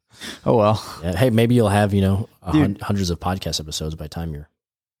 Oh, well. Yeah, hey, maybe you'll have, hundreds of podcast episodes by the time you're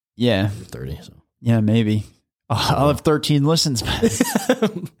 30. So. Yeah, maybe. I'll have 13 listens.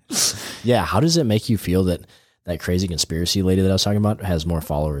 Yeah. How does it make you feel that crazy conspiracy lady that I was talking about has more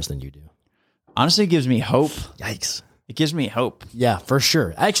followers than you do? Honestly, it gives me hope. Yikes. It gives me hope. Yeah, for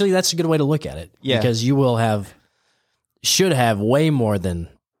sure. Actually, that's a good way to look at it. Yeah. Because you will have should have way more than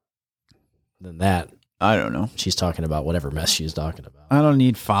that. I don't know. She's talking about whatever mess she's talking about. I don't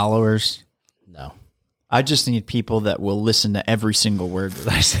need followers. No. I just need people that will listen to every single word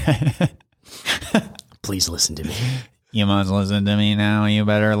that I say. Please listen to me. You must listen to me now. You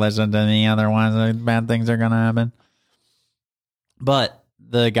better listen to me. Otherwise, bad things are going to happen. But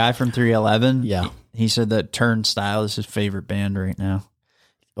the guy from 311, Yeah. he said that Turnstile is his favorite band right now.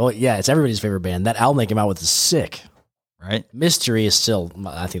 Well, yeah, it's everybody's favorite band. That album they came out with is sick. Right? Mystery is still,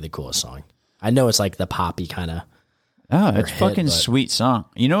 I think, the coolest song. I know it's like the poppy kind of. Oh, it's hit, fucking but- sweet song.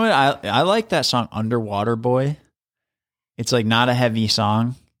 You know what? I like that song, Underwater Boy. It's like not a heavy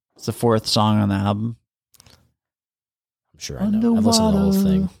song. It's the 4th song on the album. I'm sure I know. I've listened to the whole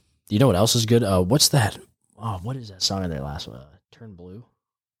thing. You know what else is good? What's that? Oh, what is that song in there last one? Turn Blue?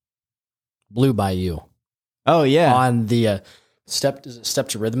 Blue by You. Oh, yeah. On the Step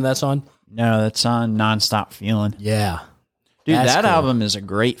to Rhythm that's on? No, that's on Nonstop Feeling. Yeah. Dude, That's that cool. album is a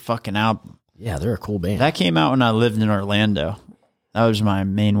great fucking album. Yeah, they're a cool band. That came out when I lived in Orlando. That was my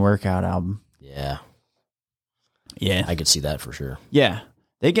main workout album. Yeah. Yeah. I could see that for sure. Yeah.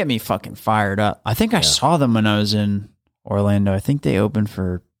 They get me fucking fired up. I think I saw them when I was in Orlando. I think they opened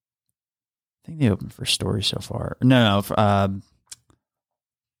for Story So Far. No,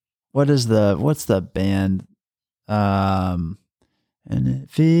 what's the band? And it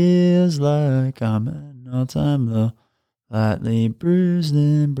feels like I'm at an all-time low, lightly bruised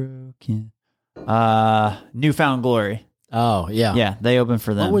and broken. Newfound Glory. Oh, yeah. Yeah, they opened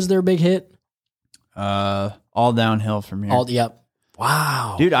for them. What was their big hit? All Downhill From Here. Yep.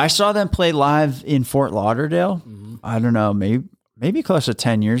 Wow. Dude, I saw them play live in Fort Lauderdale. Mhm. I don't know, maybe close to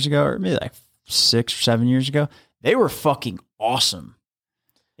 10 years ago, or maybe like 6 or 7 years ago. They were fucking awesome.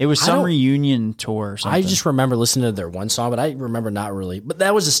 It was some reunion tour or something. I just remember listening to their one song, but I remember not really. But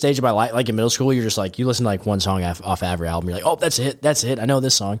that was the stage of my life. Like in middle school, you're just like, you listen to like one song off every album. You're like, oh, that's it. That's it. I know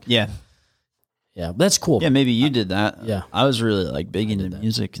this song. Yeah. Yeah, but that's cool. Yeah, maybe you did that. Yeah. I was really like big into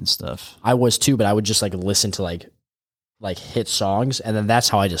music and stuff. I was too, but I would just like listen to like hit songs, and then that's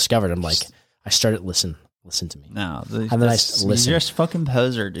how I discovered them. Like I started listen to me. No. And then I listened. You're just a fucking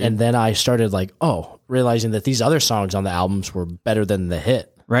poser, dude. And then I started like, realizing that these other songs on the albums were better than the hit.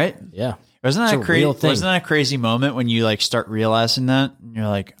 right? Yeah. Wasn't that It's a crazy? real thing. Wasn't that a crazy moment when you like start realizing that? And you're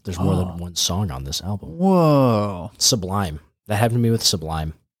like, There's more than one song on this album. whoa. Sublime. That happened to me with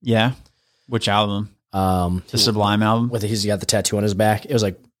Sublime. Yeah. Which album? The Sublime album? He's got the tattoo on his back. It was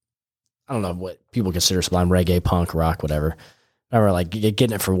like, I don't know what people consider Sublime, reggae, punk, rock, whatever. I remember like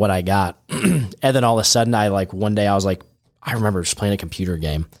getting it for what I got. And then all of a sudden one day I was like, I remember just playing a computer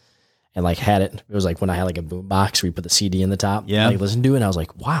game and like had it. It was like when I had like a boom box where you put the CD in the top. Yeah. Like listen to it and I was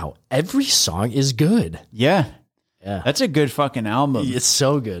like, wow, every song is good. Yeah. Yeah. That's a good fucking album. It's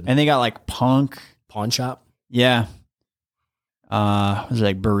so good. And they got like punk. Pawn Shop, Yeah. Was it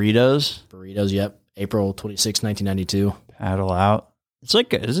like Burritos? Burritos, yep. April 26, 1992. Paddle Out. It's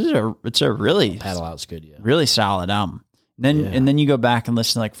like it's a really Paddle Out's good, yeah. really solid album. And then you go back and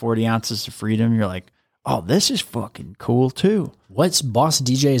listen to like 40 Ounces of Freedom. You're like, oh, this is fucking cool too. What's Boss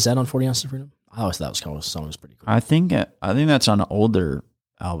DJ? Is that on 40 Ounces of Freedom? I always thought that song was pretty cool. I think that's on an older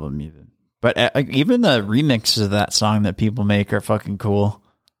album even. But even the remixes of that song that people make are fucking cool.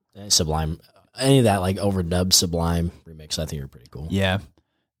 Sublime. Any of that like overdub Sublime remix, I think are pretty cool. Yeah.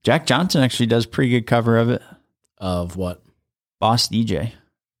 Jack Johnson actually does a pretty good cover of it. Of what? Boss DJ.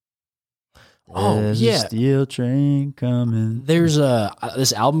 Oh, There's yeah. a steel train coming. There's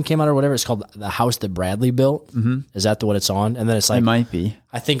this album came out or whatever. It's called The House That Bradley Built. Mm-hmm. Is that what it's on? And then it's It like, might be.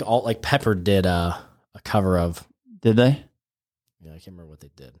 I think Pepper did a cover of, Did they? I can't remember what they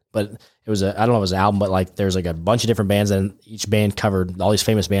did, but it was I don't know if it was an album, but like there's like a bunch of different bands and each band covered, all these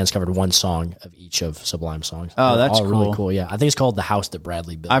famous bands covered one song of each of Sublime songs. Oh, They're that's all really cool. cool. Yeah. I think it's called The House That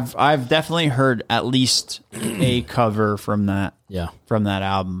Bradley Built. I've definitely heard at least a cover from that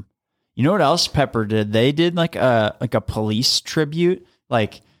album. You know what else Pepper did? They did like a Police tribute,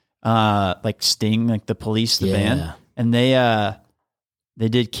 like Sting, like the Police, the band, and they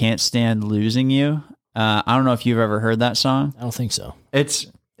did "Can't Stand Losing You." I don't know if you've ever heard that song. I don't think so. It's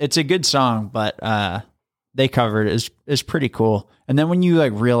a good song, but they covered it. It's pretty cool. And then when you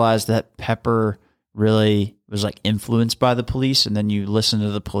like realize that Pepper really was like influenced by the Police, and then you listen to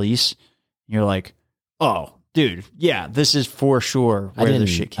the Police, you're like, oh, dude, yeah, this is for sure where the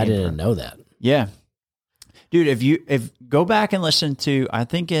shit came from. I didn't know that. Yeah. Dude, if go back and listen to, I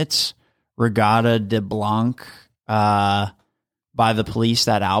think it's Regatta de Blanc by the Police,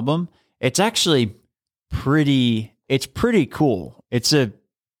 that album. It's actually pretty cool. It's a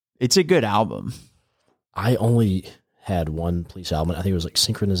good album. I only had one Police album. I think it was like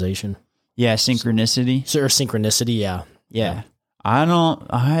Synchronization. Yeah, Synchronicity. Or Synchronicity, yeah. Yeah. I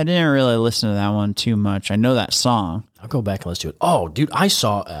didn't really listen to that one too much. I know that song. I'll go back and listen to it. Oh, dude, I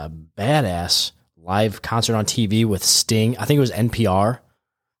saw a badass live concert on TV with Sting. I think it was NPR.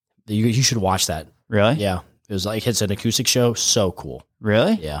 You should watch that. Really? Yeah. It was like, it's an acoustic show. So cool.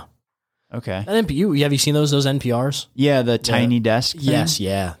 Really? Yeah. Okay. And have you seen those NPRs? Yeah, the tiny desk thing? Yes,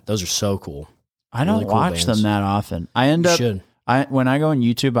 yeah. Those are so cool. I don't Really cool watch bands. them that often. When I go on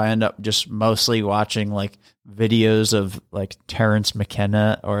YouTube, I end up just mostly watching like videos of like Terrence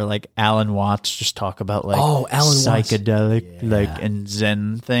McKenna or like Alan Watts just talk about like Alan Watts. psychedelic Yeah. like and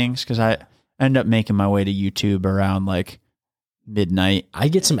Zen things because I end up making my way to YouTube around like midnight. I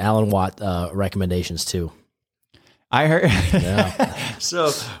get some Alan Watt recommendations too. I heard Yeah. so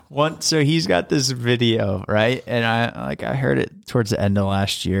he's got this video, right? And I heard it towards the end of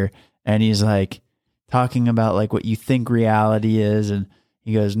last year, and he's like talking about like what you think reality is, and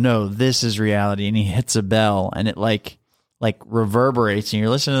he goes, "No, this is reality," and he hits a bell, and it like reverberates, and you're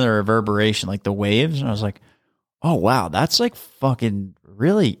listening to the reverberation, like the waves, and I was like, "Oh wow, that's like fucking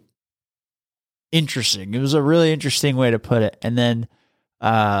really interesting." It was a really interesting way to put it. And then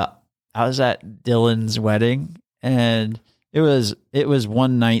I was at Dylan's wedding. And it was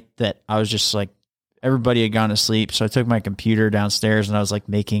one night that I was just like, everybody had gone to sleep. So I took my computer downstairs and I was like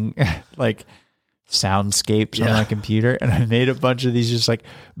making like soundscapes on my computer. And I made a bunch of these just like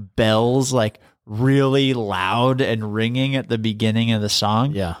bells, like really loud and ringing at the beginning of the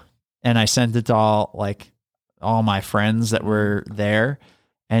song. Yeah. And I sent it to all my friends that were there.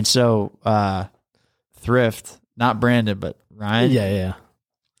 And so Thrift, not Brandon, but Ryan. Yeah.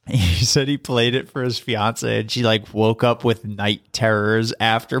 He said he played it for his fiance and she like woke up with night terrors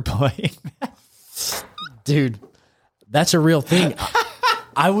after playing that. Dude, that's a real thing.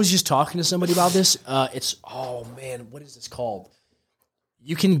 I was just talking to somebody about this. What is this called?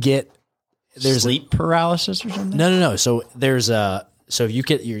 You can get Sleep paralysis or something? No. So you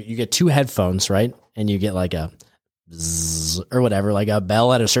get two headphones, right? And you get like a zzz or whatever, like a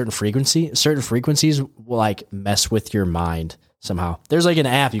bell at a certain frequency. Certain frequencies will like mess with your mind somehow. There's like an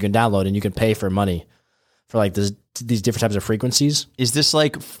app you can download and you can pay for money for like these different types of frequencies. Is this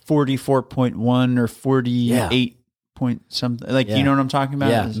like 44.1 or 48 point something? Like, you know what I'm talking about?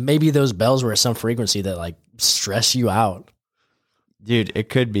 Yeah. Maybe those bells were at some frequency that like stress you out. Dude, it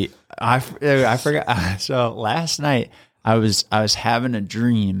could be. I forgot. So last night I was having a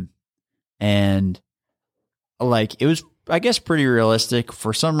dream and like it was, I guess, pretty realistic.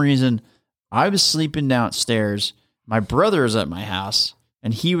 For some reason, I was sleeping downstairs. My brother was at my house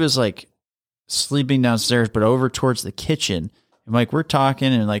and he was like sleeping downstairs, but over towards the kitchen. And like, we're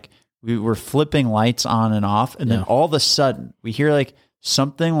talking and like we were flipping lights on and off. And then all of a sudden we hear like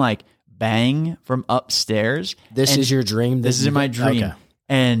something like bang from upstairs. This is your dream? This is in my dream. Okay.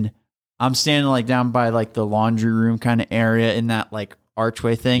 And I'm standing like down by like the laundry room kind of area in that like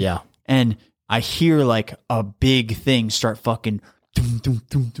archway thing. Yeah. And I hear like a big thing start fucking doom, doom,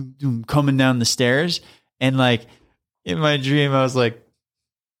 doom, doom, doom, coming down the stairs. And like, in my dream, I was like,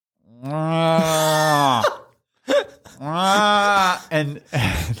 and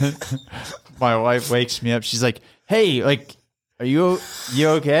my wife wakes me up. She's like, "Hey, like, are you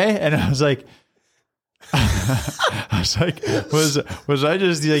okay?" And I was like, was I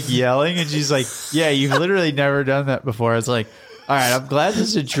just like yelling? And she's like, "Yeah, you've literally never done that before." I was like, "All right, I'm glad this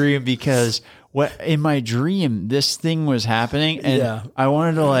is a dream because in my dream this thing was happening, and I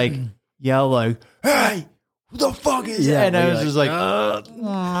wanted to like yell like, hey." What the fuck is that? And I was just like,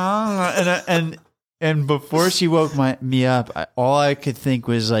 and before she woke me up, all I could think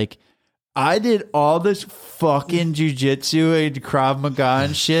was like, I did all this fucking jujitsu and Krav Maga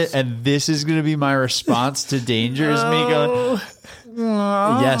and shit, and this is gonna be my response to danger is me going.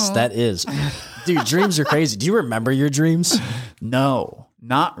 Yes, that is, dude. Dreams are crazy. Do you remember your dreams? No,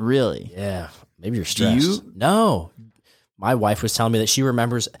 not really. Yeah, maybe you're stressed. Do you? No. My wife was telling me that she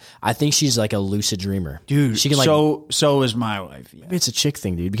remembers. I think she's like a lucid dreamer, dude. She can like. So is my wife. Yeah. Maybe it's a chick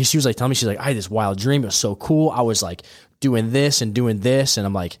thing, dude. Because she was like telling me, she's like, I had this wild dream. It was so cool. I was like doing this, and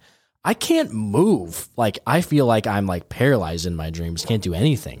I'm like, I can't move. Like I feel like I'm like paralyzed in my dreams. Can't do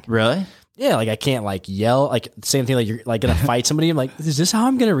anything. Really? Yeah. Like I can't like yell. Like same thing. Like you're like gonna fight somebody. I'm like, is this how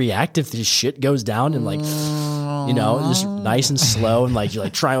I'm gonna react if this shit goes down? And like, you know, just nice and slow, and like you're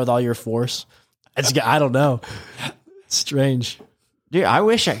like trying with all your force. I don't know. Strange, dude. I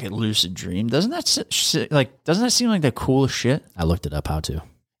wish I could lucid dream. Doesn't that seem like the coolest shit? I looked it up how to.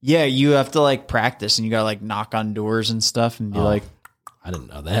 Yeah, you have to like practice, and you gotta like knock on doors and stuff, and be like, I didn't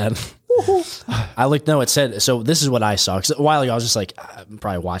know that. I looked. No, it said. So this is what I saw. Because a while ago, I was just like, I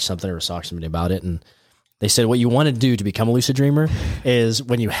probably watched something or saw somebody about it, and They said what you want to do to become a lucid dreamer is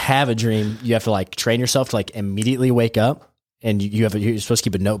when you have a dream, you have to like train yourself to like immediately wake up, and you're supposed to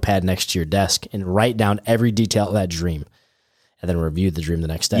keep a notepad next to your desk and write down every detail of that dream, and then review the dream the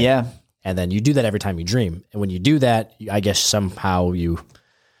next day. Yeah. And then you do that every time you dream. And when you do that, I guess somehow you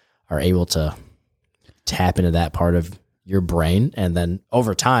are able to tap into that part of your brain. And then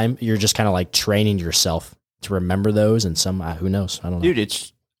over time, you're just kind of like training yourself to remember those. And who knows? I don't know. Dude,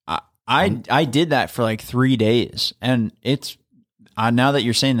 it's, I did that for like 3 days, and it's, now that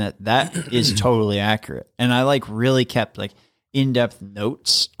you're saying that is totally accurate. And I like really kept like in-depth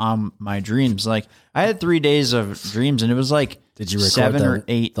notes on my dreams. Like I had 3 days of dreams, and it was like, did you record 7 or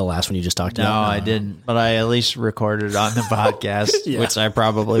 8? The last one you just talked No, about? I didn't, but I at least recorded it on the podcast, Yeah. which I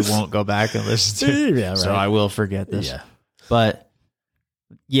probably won't go back and listen to. Yeah, right. So I will forget this. Yeah. But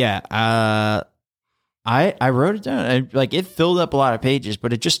yeah, I wrote it down. Like it filled up a lot of pages,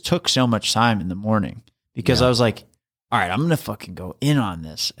 but it just took so much time in the morning because I was like, all right, I'm going to fucking go in on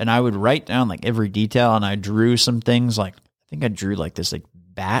this. And I would write down like every detail, and I drew some things. Like I think I drew like this like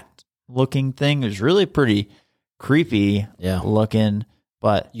bat looking thing. It was really pretty creepy looking,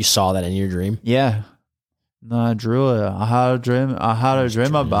 but You saw that in your dream? yeah. No, I drew it. I had a dream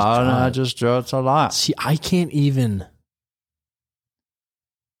about it, and I just drew it a lot. See, I can't even.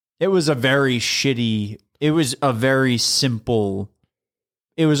 It was a very shitty, it was a very simple,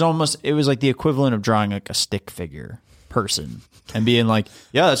 it was like the equivalent of drawing like a stick figure person and being like,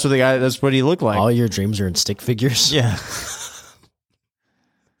 yeah, that's what he looked like. All your dreams are in stick figures? Yeah.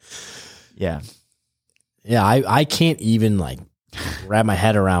 Yeah. Yeah, I can't even like wrap my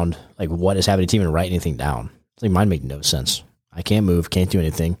head around like what is happening to even write anything down. It's like mine make no sense. I can't move, can't do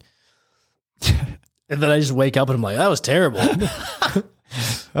anything. And then I just wake up and I'm like, that was terrible.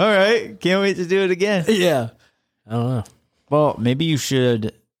 All right. Can't wait to do it again. Yeah. I don't know. Well, maybe you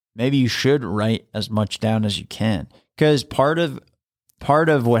should write as much down as you can. Because part of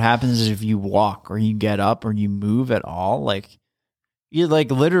what happens is if you walk or you get up or you move at all, like you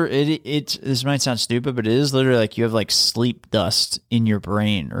like literally, it's this might sound stupid, but it is literally like you have like sleep dust in your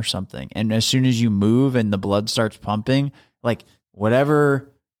brain or something. And as soon as you move and the blood starts pumping, like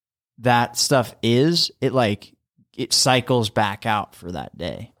whatever that stuff is, it cycles back out for that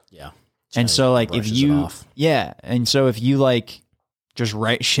day. Yeah. And so like if brushes it you, off. and so if you like just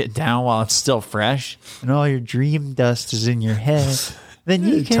write shit down while it's still fresh and all your dream dust is in your head, then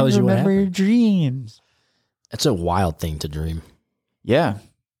you It can tells you what remember your dreams. It's a wild thing to dream. Yeah.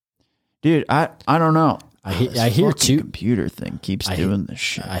 Dude, I don't know. I This hear fucking too. computer thing keeps doing this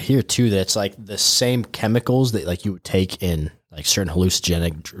shit. I hear too that it's like the same chemicals that like you would take in like certain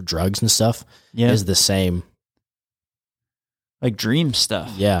hallucinogenic drugs and stuff is the same. Like dream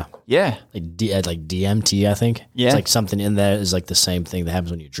stuff. Yeah. Yeah. Like DMT, I think. Yeah. It's like something in that is like the same thing that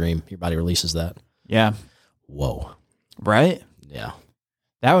happens when you dream. Your body releases that. Yeah. Whoa. Right? Yeah.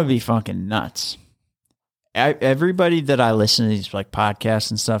 That would be fucking nuts. Everybody that I listen to these like podcasts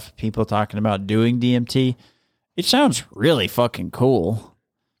and stuff, people talking about doing DMT, it sounds really fucking cool.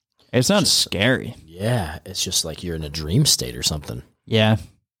 It sounds scary. Yeah. It's just like you're in a dream state or something. Yeah.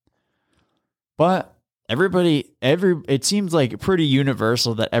 But it seems like pretty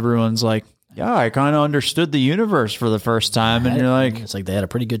universal that everyone's like, yeah, I kind of understood the universe for the first time. And you're like, it's like they had a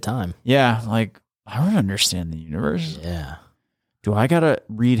pretty good time. yeah, like I don't understand the universe. Yeah. Do I got to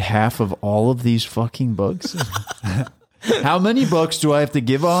read half of all of these fucking books? How many books do I have to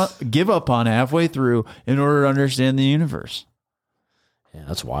give up on halfway through in order to understand the universe? Yeah,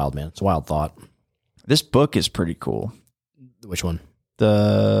 that's wild, man. It's a wild thought. This book is pretty cool. Which one?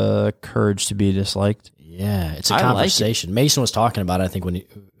 The Courage to Be Disliked. Yeah, it's a I like conversation. Mason was talking about it, I think,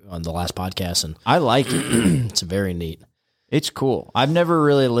 on the last podcast, and I like it. it's very neat. It's cool. I've never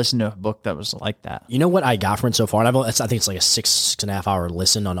really listened to a book that was like that. You know what I got from it so far? And I think it's like a 6.5 hour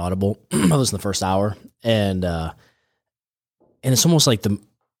listen on Audible. I listened the first hour, and it's almost like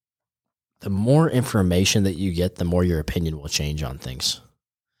the more information that you get, the more your opinion will change on things.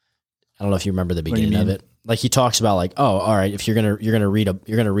 I don't know if you remember the beginning of it. Like he talks about like, oh, all right, if you're gonna read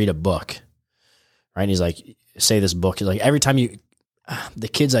a book, right? And he's like, say this book is like every time the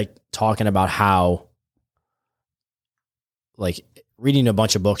kid's like talking about how like reading a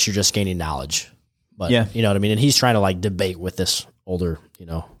bunch of books, you're just gaining knowledge. But yeah, you know what I mean? And he's trying to like debate with this older,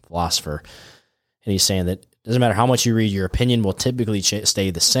 philosopher. And he's saying that it doesn't matter how much you read, your opinion will typically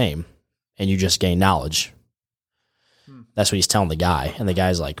stay the same and you just gain knowledge. That's what he's telling the guy. And the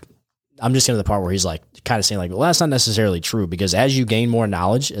guy's like, I'm just getting to the part where he's like kind of saying like, well, that's not necessarily true because as you gain more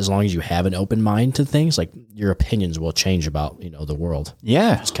knowledge, as long as you have an open mind to things, like your opinions will change about, the world.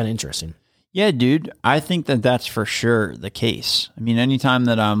 Yeah. It's kind of interesting. Yeah, dude. I think that that's for sure the case. I mean, anytime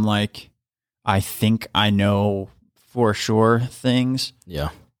that I'm like, I think I know for sure things, Yeah.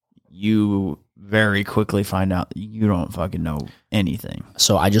 you very quickly find out that you don't fucking know anything.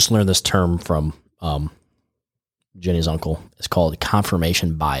 So I just learned this term from Jenny's uncle. It's called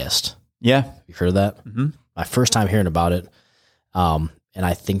confirmation bias. Yeah. You heard of that? Mm-hmm. My first time hearing about it. And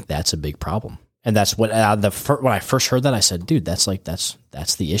I think that's a big problem. And that's what when I first heard that, I said, dude, that's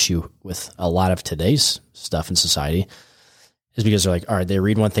the issue with a lot of today's stuff in society, is because they're like, all right, they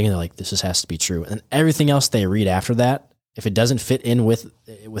read one thing and they're like, this has to be true. And everything else they read after that, if it doesn't fit in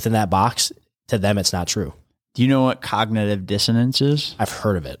within that box, to them, it's not true. Do you know what cognitive dissonance is? I've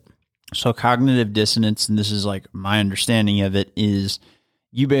heard of it. So cognitive dissonance, and this is like my understanding of it, is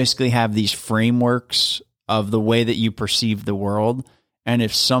you basically have these frameworks of the way that you perceive the world. And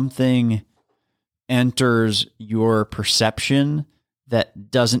if something enters your perception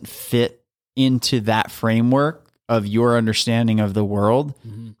that doesn't fit into that framework of your understanding of the world,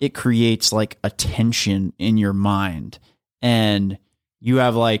 it creates like a tension in your mind. And you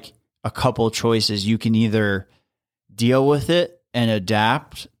have like a couple choices. You can either deal with it and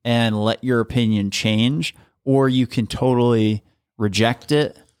adapt and let your opinion change, or you can totally reject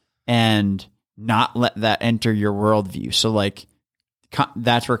it and not let that enter your worldview. So like,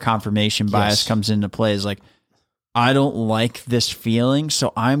 that's where confirmation bias comes into play, is like, I don't like this feeling,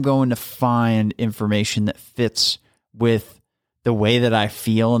 so I'm going to find information that fits with the way that I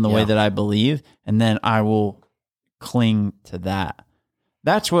feel and the way that I believe, and then I will cling to that.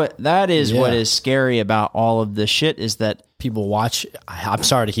 That is what is scary about all of this shit, is that people watch. I'm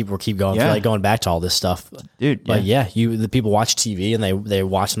sorry to keep going. I feel like going back to all this stuff, dude. But the people watch TV and they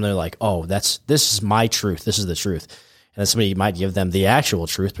watch them. They're like, oh, this is my truth. This is the truth. And then somebody might give them the actual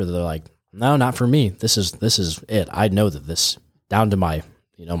truth, but they're like, no, not for me. This is it. I know that this, down to my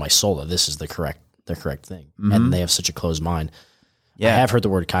my soul, that this is the correct thing. Mm-hmm. And they have such a closed mind. Yeah, I have heard the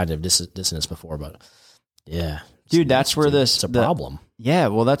word cognitive dissonance before, but yeah, dude, that's where it's a problem. Yeah,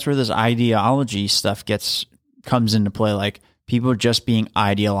 well, that's where this ideology stuff comes into play. Like, people just being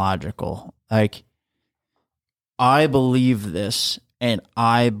ideological. Like, I believe this, and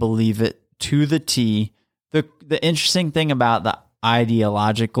I believe it to the T. The interesting thing about the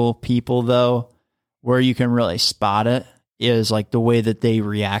ideological people, though, where you can really spot it, is like the way that they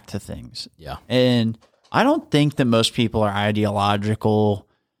react to things. Yeah. And I don't think that most people are ideological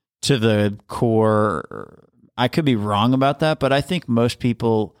to the core. I could be wrong about that, but I think most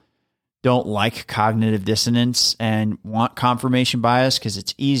people don't like cognitive dissonance and want confirmation bias because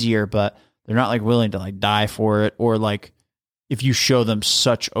it's easier, but they're not like willing to like die for it, or like if you show them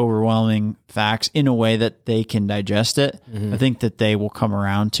such overwhelming facts in a way that they can digest it, I think that they will come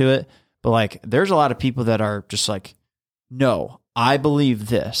around to it. But like, there's a lot of people that are just like, no, I believe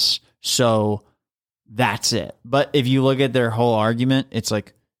this, so that's it. But if you look at their whole argument, it's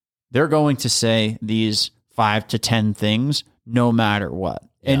like they're going to say these 5 to 10 things no matter what.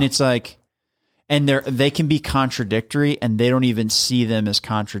 Yeah. And it's like, and they can be contradictory, and they don't even see them as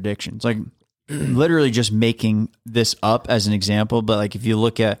contradictions. Like, literally just making this up as an example, but like if you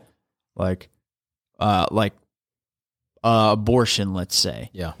look at like abortion, let's say,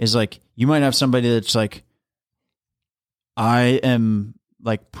 is like, you might have somebody that's like, I am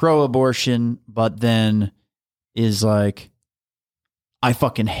like pro-abortion, but then is like, I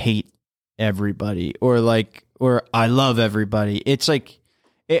fucking hate everybody, or I love everybody. It's like,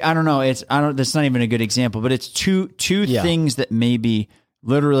 I don't know. That's not even a good example, but it's two things that maybe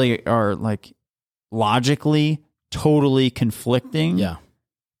literally are like logically totally conflicting,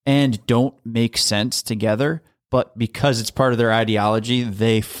 and don't make sense together. But because it's part of their ideology,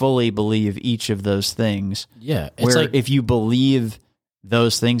 they fully believe each of those things. Yeah. It's like, if you believe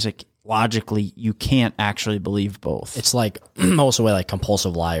those things, like logically, you can't actually believe both. It's like almost a way like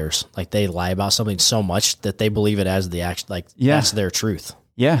compulsive liars. Like, they lie about something so much that they believe it as the act, like that's their truth.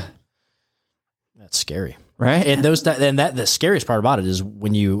 Yeah. That's scary. Right. And the scariest part about it is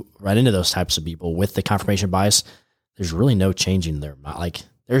when you run into those types of people with the confirmation bias, there's really no changing their mind. Like,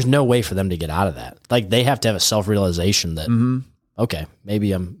 there's no way for them to get out of that. Like, they have to have a self-realization that, okay,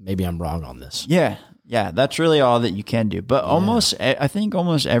 maybe I'm wrong on this. Yeah. Yeah. That's really all that you can do. But I think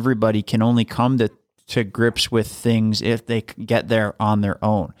almost everybody can only come to grips with things if they get there on their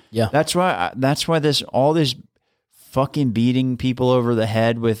own. Yeah. That's why all this fucking beating people over the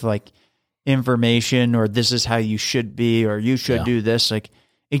head with like information, or this is how you should be, or you should do this. Like,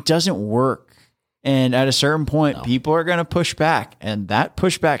 it doesn't work. And at a certain point, people are going to push back, and that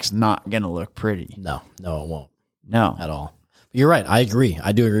pushback's not going to look pretty. No, it won't. No, at all. But you're right. I agree.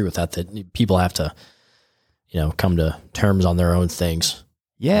 I do agree with that people have to, come to terms on their own things.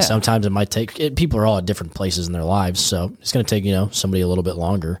 Yeah. And sometimes it might take, people are all at different places in their lives. So it's going to take, somebody a little bit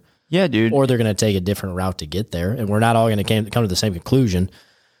longer. Yeah, dude. Or they're going to take a different route to get there. And we're not all going to come to the same conclusion.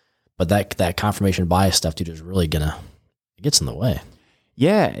 But that confirmation bias stuff, dude, is really it gets in the way.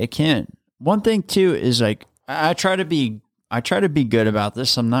 Yeah, it can. One thing too is like, I try to be good about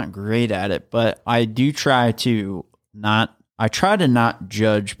this. I'm not great at it, but I do try to not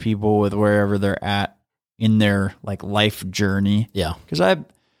judge people with wherever they're at in their like life journey. Yeah. Cause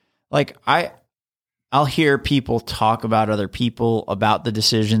I'll hear people talk about other people, about the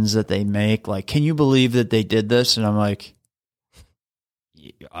decisions that they make. Like, can you believe that they did this? And I'm like,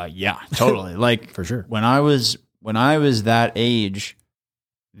 yeah, totally. Like for sure. When I was that age,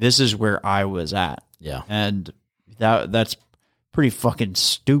 this is where I was at. Yeah. And that's pretty fucking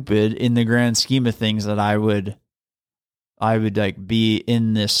stupid in the grand scheme of things that I would like be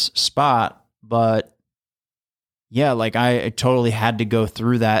in this spot. But yeah, like I totally had to go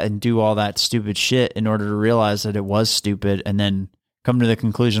through that and do all that stupid shit in order to realize that it was stupid and then come to the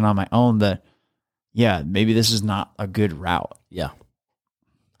conclusion on my own that, yeah, maybe this is not a good route. Yeah.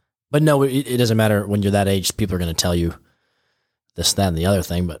 But no, it doesn't matter when you're that age. People are going to tell you this, that, and the other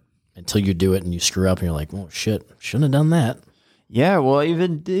thing. But until you do it and you screw up and you're like, oh, shit, shouldn't have done that. Yeah, well,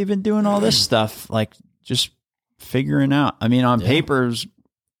 even doing all this stuff, like just figuring out. I mean, on papers,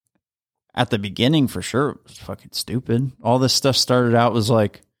 at the beginning, for sure, it was fucking stupid. All this stuff started out was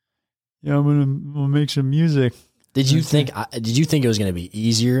like, yeah, I'm gonna make some music. Did you think it was going to be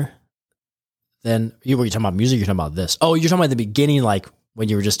easier than you were talking about music? You're talking about this. Oh, you're talking about the beginning, like when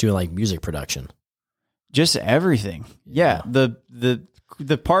you were just doing like music production. Just everything. Yeah. The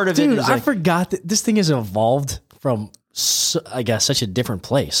part of it. Dude, is I like, forgot that this thing has evolved from, I guess, such a different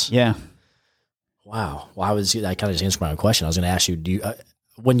place. Yeah. Wow. Well, I kind of just answered my own question. I was going to ask you,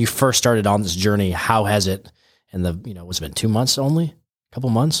 when you first started on this journey, how has it what's it been 2 months only? A couple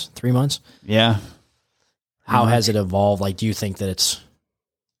months, 3 months? Yeah. How has it evolved? Like, do you think that it's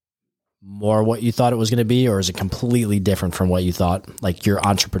more what you thought it was going to be, or is it completely different from what you thought, like your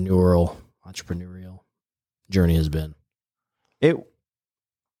entrepreneurial journey has been?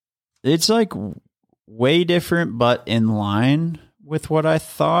 It's like way different, but in line with what I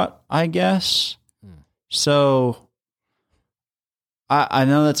thought, I guess. So I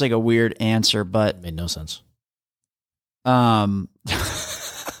know that's like a weird answer, but It made no sense. So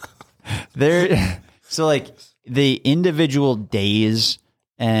like the individual days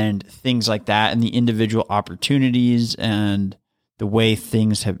and things like that, and the individual opportunities and the way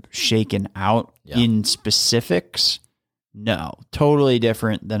things have shaken out in specifics, no, totally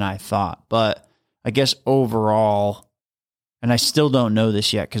different than I thought. But I guess overall, and I still don't know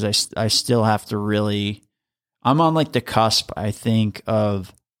this yet because I still have to really, I'm on like the cusp, I think,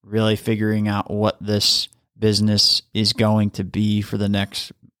 of really figuring out what this business is going to be for the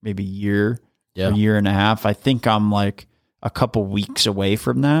next maybe year or year and a half. I think I'm like a couple weeks away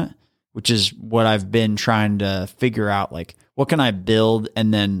from that, which is what I've been trying to figure out. Like, what can I build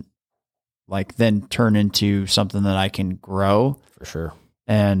and then turn into something that I can grow For sure.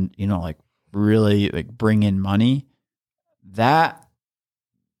 and, like really like bring in money. That,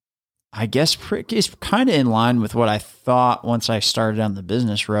 I guess, is kind of in line with what I thought once I started on the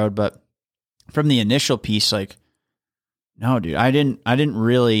business road. But from the initial piece, like, no, dude, I didn't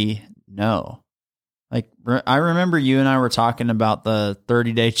really know. Like, I remember you and I were talking about the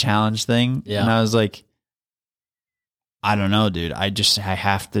 30-day challenge thing. Yeah. And I was like, I don't know, dude. I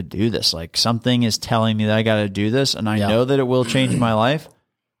have to do this. Like, something is telling me that I got to do this, and I know that it will change my life.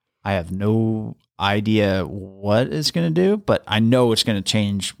 I have no idea what it's going to do, but I know it's going to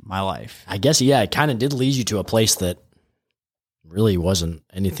change my life. I guess, it kind of did lead you to a place that really wasn't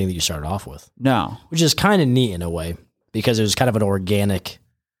anything that you started off with. No. Which is kind of neat in a way, because it was kind of an organic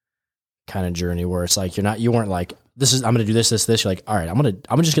kind of journey where it's like you weren't like, I'm going to do this. You're like, all right,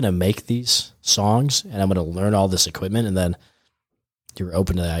 I'm just going to make these songs and I'm going to learn all this equipment, and then you were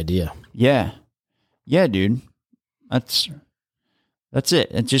open to the idea. Yeah. Yeah, dude. That's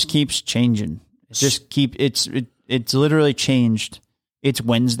it. It just keeps changing. It's literally changed. It's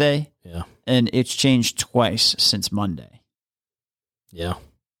Wednesday. Yeah. And it's changed twice since Monday. Yeah.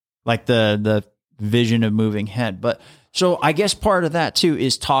 Like the vision of moving ahead. But so I guess part of that too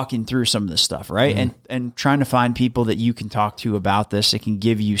is talking through some of this stuff, right? Mm-hmm. And trying to find people that you can talk to about this that can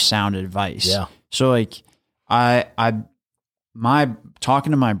give you sound advice. Yeah. So like my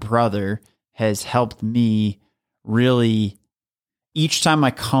talking to my brother has helped me really. Each time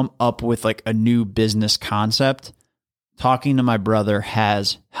I come up with like a new business concept, talking to my brother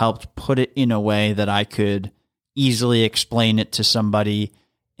has helped put it in a way that I could easily explain it to somebody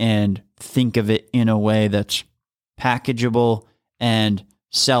and think of it in a way that's packageable and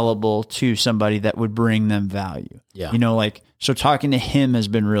sellable to somebody that would bring them value. Yeah. Like So talking to him has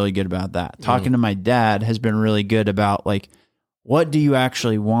been really good about that. Talking to my dad has been really good about like, what do you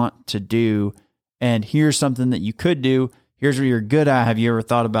actually want to do? And here's something that you could do. Here's what you're good at. Have you ever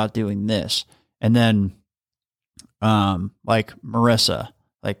thought about doing this? And then, like Marissa,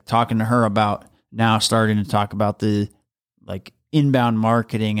 like talking to her about now starting to talk about the like inbound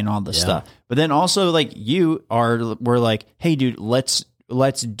marketing and all this stuff. But then also like we're like, hey dude, let's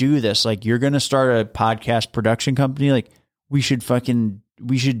do this. Like you're going to start a podcast production company. Like we should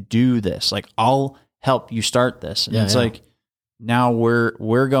do this. Like I'll help you start this. And it's like, now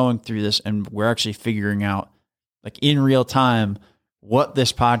we're going through this and we're actually figuring out like in real time what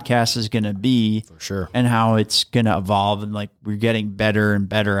this podcast is going to be for sure and how it's going to evolve. And like, we're getting better and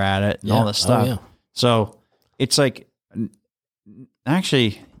better at it and all this stuff. So it's like,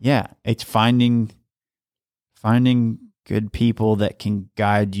 actually, it's finding good people that can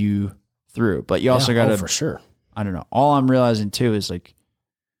guide you through, but you also got to, for sure. I don't know. All I'm realizing too is like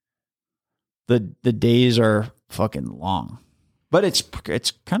the days are fucking long. But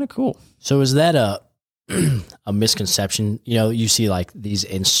it's kind of cool. So is that a misconception? You know, you see like these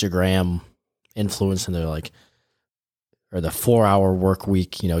Instagram influencers and they're like, or the 4-hour work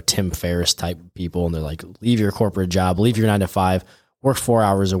week, you know, Tim Ferriss type people. And they're like, leave your corporate job, leave your 9 to 5, work 4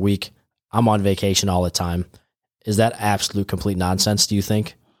 hours a week. I'm on vacation all the time. Is that absolute complete nonsense? Do you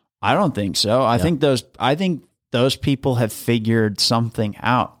think? I don't think so. I think those people have figured something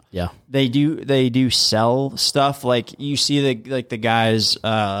out. Yeah. They do sell stuff. Like you see the guys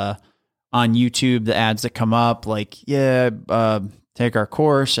on YouTube, the ads that come up like, take our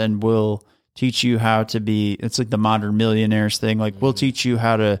course and we'll teach you how to be, it's like the Modern Millionaires thing. Like we'll teach you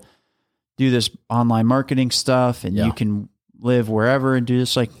how to do this online marketing stuff and you can live wherever and do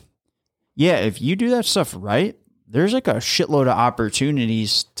this. Like, if you do that stuff right, there's like a shitload of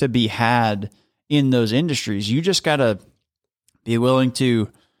opportunities to be had in those industries. You just got to be willing to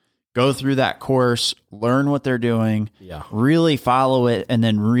go through that course, learn what they're doing, really follow it, and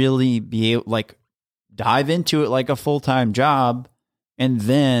then really be able, like, dive into it like a full-time job, and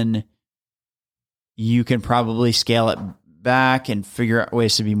then you can probably scale it back and figure out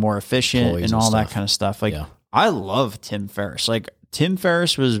ways to be more efficient and all that kind of stuff. Like, I love Tim Ferriss. Like, Tim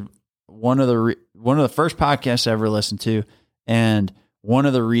Ferriss was one of the first podcasts I ever listened to, and one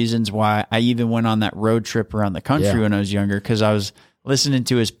of the reasons why I even went on that road trip around the country when I was younger, because I was listening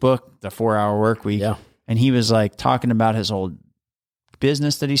to his book, The 4-Hour Workweek, and he was like talking about his old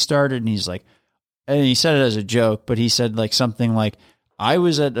business that he started, and he's like, and he said it as a joke, but he said like something like, I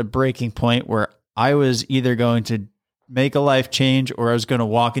was at a breaking point where I was either going to make a life change or I was going to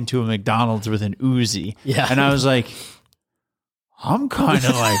walk into a McDonald's with an Uzi. Yeah. And I was like, I'm kind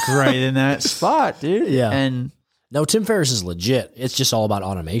of like right in that spot, dude. Yeah. And no, Tim Ferriss is legit. It's just all about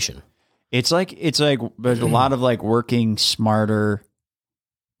automation. It's like there's a lot of like working smarter,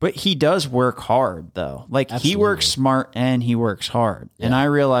 but he does work hard though. Like he works smart and he works hard. Yeah. And I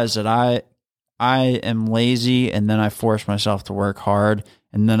realize that I am lazy and then I force myself to work hard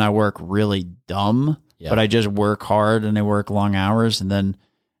and then I work really dumb, but I just work hard and I work long hours and then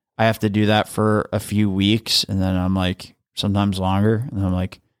I have to do that for a few weeks and then I'm like, sometimes longer. And I'm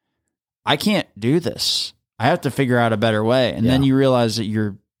like, I can't do this. I have to figure out a better way. And then you realize that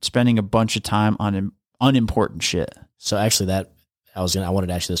you're spending a bunch of time on unimportant shit. So actually I wanted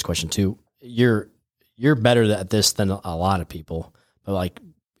to ask you this question too. You're better at this than a lot of people, but like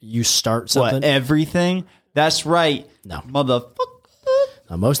you start something. What, everything? That's right. No. Motherfucker.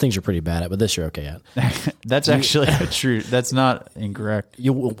 Most things you're pretty bad at, but this you're okay at. That's actually true. That's not incorrect.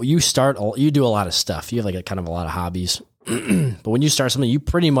 You do a lot of stuff. You have like a kind of a lot of hobbies, but when you start something, you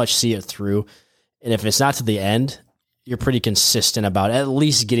pretty much see it through. And if it's not to the end, you're pretty consistent about at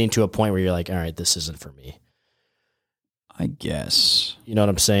least getting to a point where you're like, all right, this isn't for me. I guess. You know what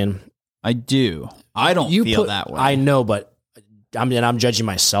I'm saying? I do. I don't feel that way. I know, but I'm judging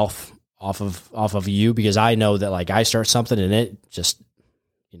myself off of you because I know that like I start something and it just,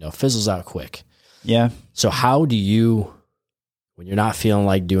 fizzles out quick. Yeah. So how do you, when you're not feeling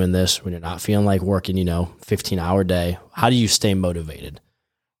like doing this, when you're not feeling like working, 15-hour day, how do you stay motivated?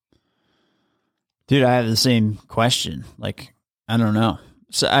 Dude, I have the same question. Like, I don't know.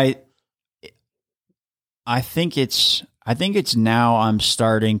 So I think it's now I'm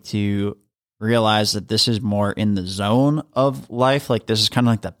starting to realize that this is more in the zone of life. Like this is kind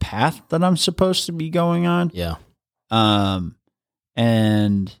of like the path that I'm supposed to be going on. Yeah.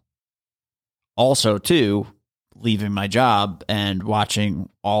 And also too, leaving my job and watching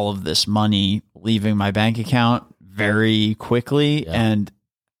all of this money leaving my bank account very quickly and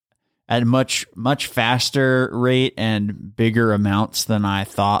at a much, much faster rate and bigger amounts than I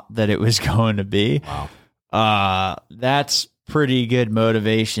thought that it was going to be. That's pretty good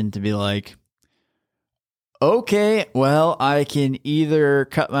motivation to be like, okay, well, I can either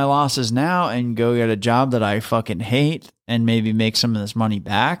cut my losses now and go get a job that I fucking hate and maybe make some of this money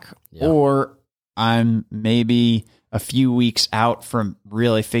back, or I'm maybe a few weeks out from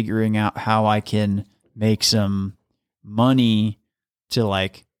really figuring out how I can make some money to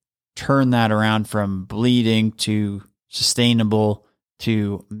like turn that around from bleeding to sustainable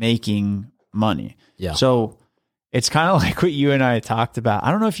to making money. Yeah. So it's kind of like what you and I talked about.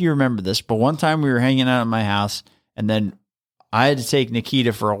 I don't know if you remember this, but one time we were hanging out at my house and then I had to take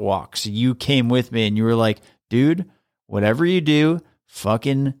Nikita for a walk. So you came with me and you were like, dude, whatever you do,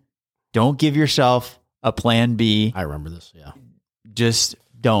 fucking don't give yourself a plan B. I remember this. Yeah. Just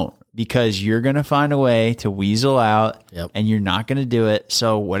don't, because you're going to find a way to weasel out and you're not going to do it.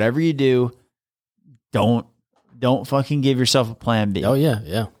 So whatever you do, don't fucking give yourself a plan B. Oh yeah.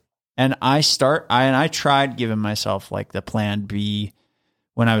 Yeah. And I tried giving myself like the plan B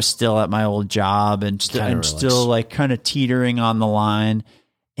when I was still at my old job and still like kind of teetering on the line.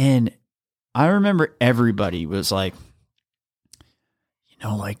 And I remember everybody was like, you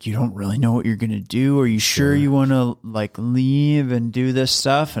know, like, you don't really know what you're going to do. Are you sure you want to like leave and do this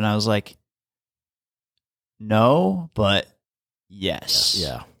stuff? And I was like, no, but yes.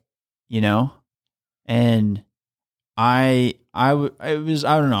 Yeah. You know? And I don't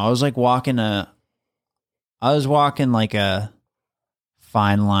know. I was walking like a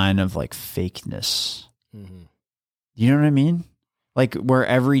fine line of like fakeness. Mm-hmm. You know what I mean? Like where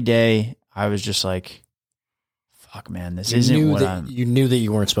every day I was just like, fuck man, this isn't what you knew that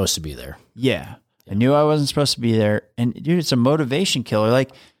you weren't supposed to be there. Yeah. I knew I wasn't supposed to be there. And dude, it's a motivation killer.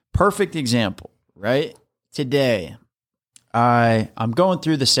 Like perfect example, right? Today, I'm going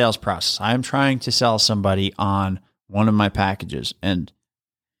through the sales process. I'm trying to sell somebody on one of my packages and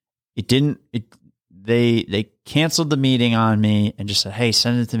they canceled the meeting on me and just said, hey,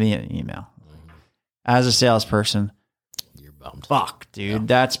 send it to me in an email. As a salesperson, you're bummed. Fuck, dude. Yeah.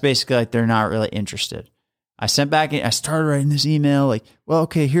 That's basically like they're not really interested. I started writing this email like, well,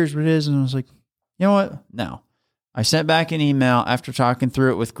 okay, here's what it is. And I was like, you know what? No. I sent back an email after talking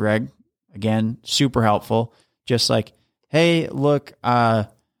through it with Greg. Again, super helpful. Just like, hey, look, I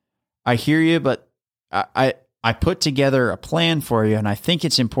hear you, but I put together a plan for you, and I think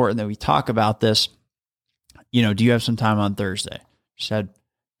it's important that we talk about this. You know, do you have some time on Thursday? She said,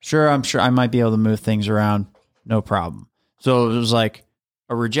 sure, I'm sure I might be able to move things around. No problem. So it was like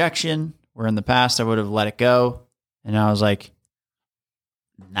a rejection where in the past I would have let it go. And I was like,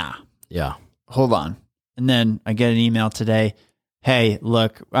 nah. Yeah. Hold on. And then I get an email today. Hey,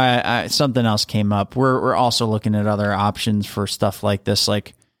 look, something else came up. We're also looking at other options for stuff like this.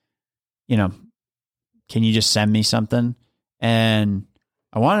 Like, you know, can you just send me something? And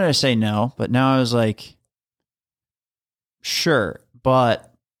I wanted to say no, but now I was like, sure,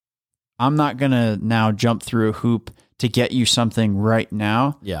 but I'm not going to now jump through a hoop to get you something right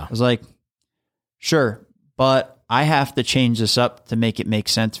now. Yeah. I was like, sure, but I have to change this up to make it make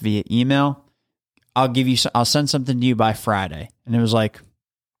sense via email. I'll send something to you by Friday. And it was like,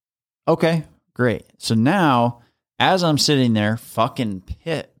 okay, great. So now as I'm sitting there fucking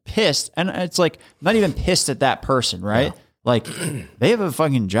pissed, and it's like, I'm not even pissed at that person, right? Yeah. Like they have a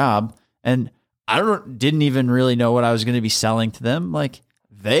fucking job and I didn't even really know what I was going to be selling to them. Like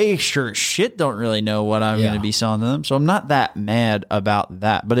they sure as shit don't really know what I'm going to be selling to them. So I'm not that mad about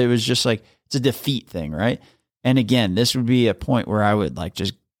that, but it was just like, it's a defeat thing. Right. And again, this would be a point where I would like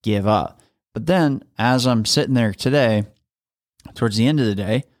just give up. But then as I'm sitting there today, towards the end of the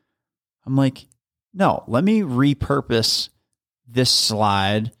day, I'm like, no, let me repurpose this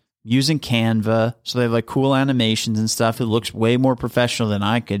slide using Canva. So they have like cool animations and stuff. It looks way more professional than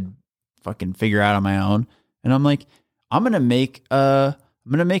I could fucking figure out on my own. And I'm like, I'm going to make a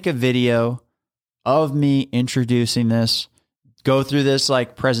video of me introducing this, go through this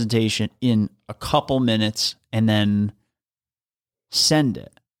like presentation in a couple minutes and then send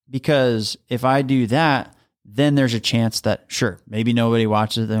it. Because if I do that, then there's a chance that, sure, maybe nobody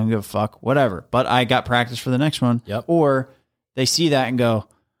watches it, they don't give a fuck, whatever. But I got practice for the next one. Yep. Or they see that and go,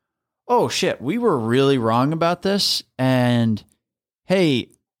 oh shit, we were really wrong about this. And hey,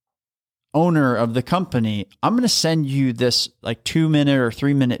 owner of the company, I'm going to send you this like 2-minute or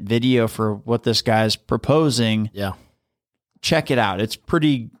 3-minute video for what this guy's proposing. Yeah. Check it out. It's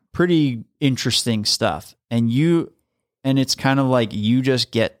pretty interesting stuff. And it's kind of like you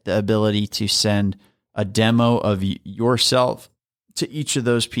just get the ability to send a demo of yourself to each of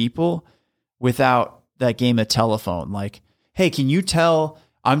those people without that game of telephone. Like, hey, can you tell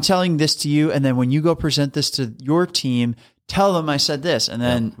I'm telling this to you, and then when you go present this to your team, tell them I said this. And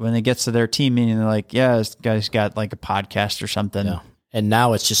then when it gets to their team meeting, they're like, yeah, this guy's got like a podcast or something. Yeah. And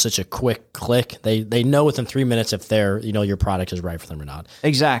now it's just such a quick click. They know within 3 minutes if your product is right for them or not.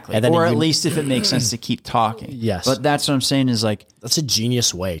 Exactly. And then or at least if it makes sense to keep talking. Yes. But that's what I'm saying is like, that's a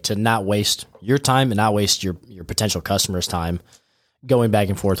genius way to not waste your time and not waste your potential customers' time going back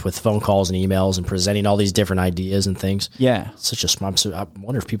and forth with phone calls and emails and presenting all these different ideas and things. yeah. Such a smart. I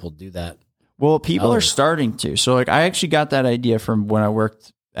wonder if people do that. Well, people are starting to. So like I actually got that idea from when I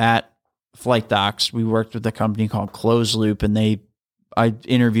worked at Flight Docs. We worked with a company called Close Loop, and I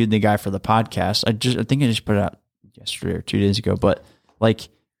interviewed the guy for the podcast. I think I just put it out yesterday or 2 days ago, but like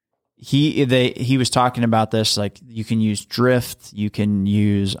he was talking about this, like you can use Drift, I'm going to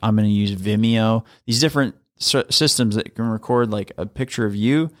use Vimeo, these different systems that can record like a picture of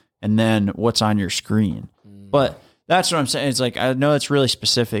you and then what's on your screen. But that's what I'm saying. It's like, I know it's really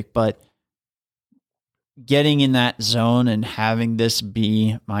specific, but getting in that zone and having this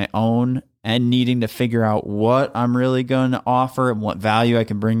be my own and needing to figure out what I'm really going to offer and what value I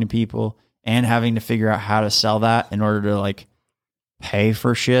can bring to people, and having to figure out how to sell that in order to like pay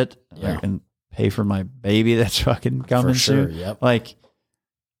for shit and pay for my baby that's fucking coming soon. Yep. Like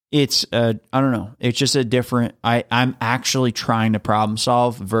it's I don't know. It's just a different, I'm actually trying to problem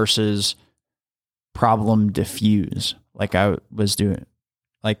solve versus problem diffuse. Like I was doing,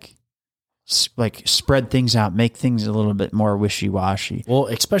 like spread things out, make things a little bit more wishy-washy. Well,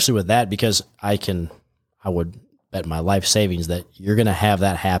 especially with that, because I would bet my life savings that you're going to have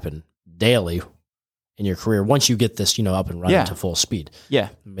that happen daily in your career once you get this, up and running to full speed. Yeah.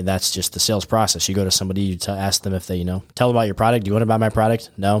 I mean, that's just the sales process. You go to somebody, you ask them if they, tell them about your product. Do you want to buy my product?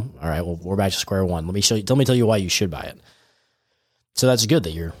 No? All right, well, we're back to square one. Let me tell you why you should buy it. So that's good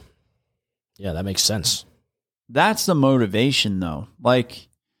that that makes sense. That's the motivation though. Like,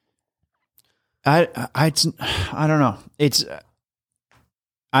 I don't know.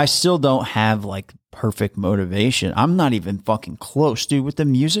 I still don't have like perfect motivation. I'm not even fucking close, dude. With the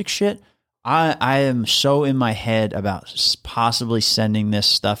music shit, I am so in my head about possibly sending this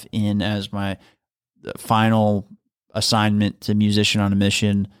stuff in as my final assignment to Musician on a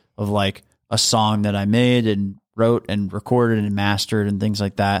Mission, of like a song that I made and wrote and recorded and mastered and things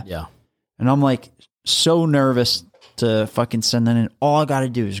like that. Yeah. And I'm like so nervous to fucking send that in. All I got to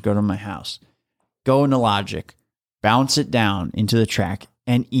do is go to my house, go into Logic, bounce it down into the track,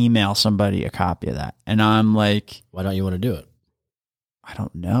 and email somebody a copy of that. And I'm like, why don't you want to do it? I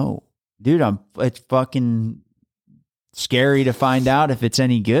don't know, dude. It's fucking scary to find out if it's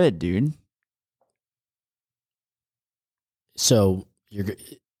any good, dude. So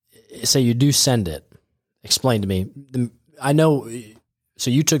say you do send it. Explain to me. I know. So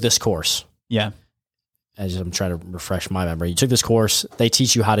you took this course. Yeah. As I'm trying to refresh my memory, you took this course. They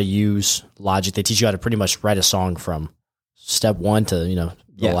teach you how to use Logic. They teach you how to pretty much write a song from step one to, the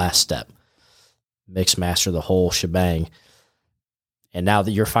last step, mix, master, the whole shebang. And now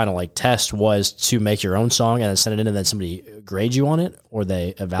that your final test was to make your own song and then send it in, and then somebody grade you on it, or they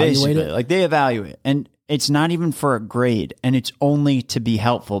evaluate Basically, it. like they evaluate, and it's not even for a grade, and it's only to be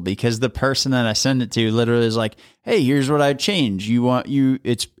helpful, because the person that I send it to literally is like, hey, here's what I'd change.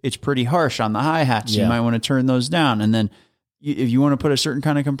 It's pretty harsh on the hi-hats. Yeah. You might want to turn those down. And then if you want to put a certain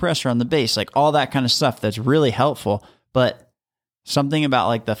kind of compressor on the bass, like all that kind of stuff, that's really helpful. But something about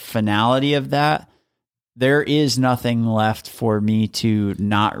like the finality of that, there is nothing left for me to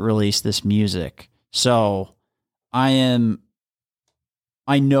not release this music. So I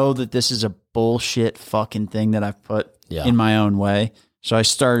know that this is a bullshit fucking thing that I've put in my own way. So I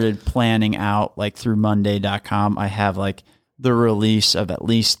started planning out like through Monday.com. I have like the release of at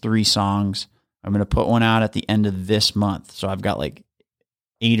least 3 songs. I'm going to put one out at the end of this month. So I've got like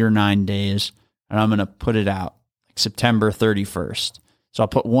 8 or 9 days, and I'm going to put it out like September 31st. So I'll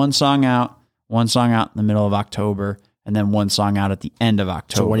put one song out in the middle of October, and then one song out at the end of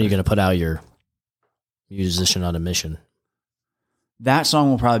October. So when are you going to put out your Musician on a Mission? That song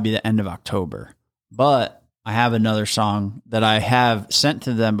will probably be the end of October, but I have another song that I have sent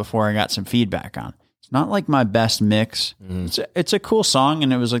to them before I got some feedback on. It's not like my best mix. It's a cool song,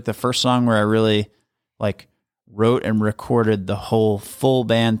 and it was like the first song where I really like wrote and recorded the whole full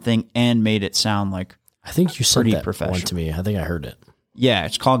band thing and made it sound like I think you sent pretty that professional one to me. I think I heard it. Yeah,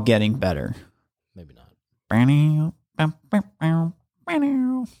 it's called Getting Better. Maybe not. I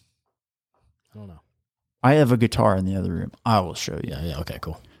don't know. I have a guitar in the other room. I will show you. Yeah. Okay,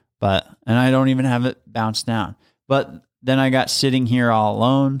 cool. And I don't even have it bounced down. But then I got Sitting Here All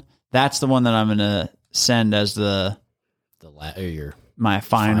Alone. That's the one that I'm going to send as my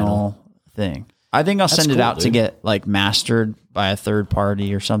final thing. I think I'll send it out to get like mastered by a third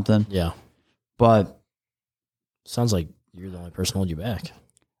party or something. Yeah. But sounds like You're the only person holding you back.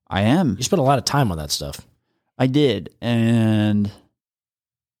 I am. You spent a lot of time on that stuff. I did. And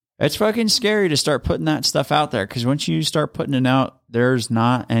it's fucking scary to start putting that stuff out there, because once you start putting it out, there's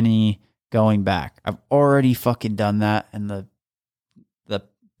not any going back. I've already fucking done that, and the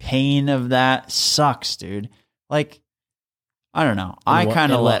pain of that sucks, dude. Like, I don't know. I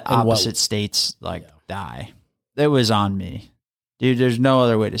kind of let opposite states die. It was on me. Dude, there's no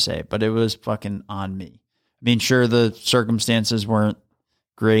other way to say it, but it was fucking on me. I mean, sure, the circumstances weren't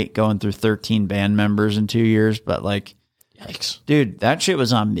great going through 13 band members in 2 years, but like, yikes. Dude, that shit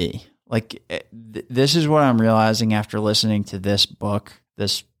was on me. Like, this is what I'm realizing after listening to this book,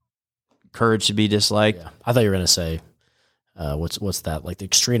 this Courage to Be Disliked. Yeah. I thought you were going to say, what's that? Like the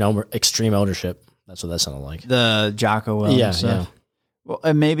extreme ownership. That's what that sounded like. The Jocko Willink yeah, stuff. Yeah. Well,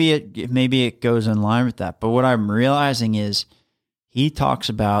 and maybe it goes in line with that. But what I'm realizing is he talks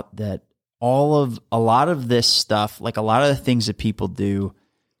about that a lot of this stuff, like a lot of the things that people do,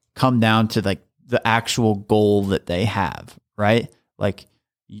 come down to like the actual goal that they have, right? Like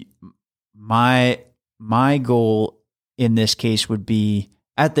my goal in this case would be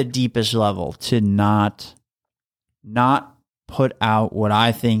at the deepest level to not put out what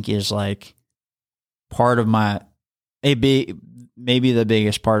I think is like part of maybe the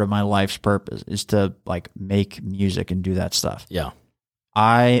biggest part of my life's purpose is to like make music and do that stuff. Yeah.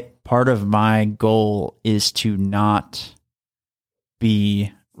 Part of my goal is to not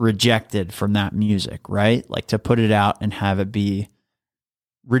be rejected from that music, right? Like to put it out and have it be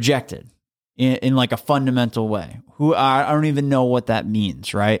rejected in like a fundamental way. I don't even know what that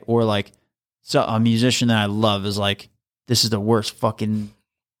means, right? Or like, so a musician that I love is like, this is the worst fucking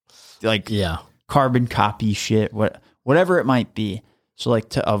like carbon copy shit, whatever it might be. So like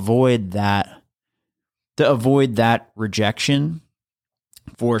to avoid that rejection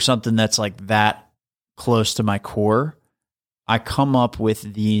for something that's like that close to my core, I come up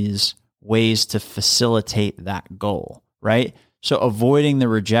with these ways to facilitate that goal, right? So avoiding the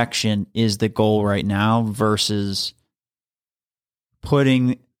rejection is the goal right now versus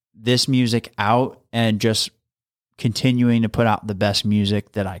putting this music out and just continuing to put out the best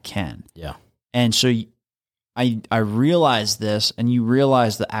music that I can. Yeah. And so I realize this, and you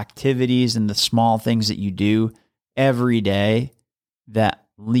realize the activities and the small things that you do every day that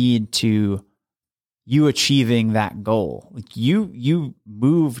lead to you achieving that goal. Like you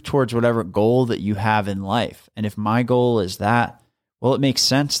move towards whatever goal that you have in life. And if my goal is that, well, it makes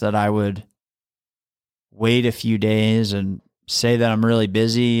sense that I would wait a few days and say that I'm really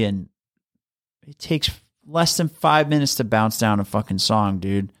busy, and it takes less than 5 minutes to bounce down a fucking song,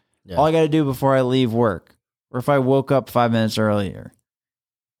 dude. Yeah. All I got to do before I leave work, or if I woke up 5 minutes earlier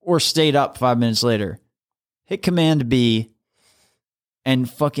or stayed up 5 minutes later, hit Command B and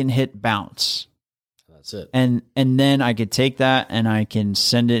fucking hit bounce. That's it. And then I could take that and I can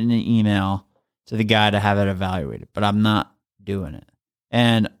send it in an email to the guy to have it evaluated, but I'm not doing it.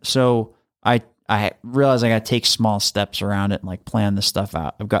 And so I realize I got to take small steps around it and like plan this stuff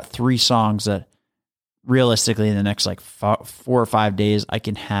out. I've got 3 songs that realistically in the next like 4 or 5 days, I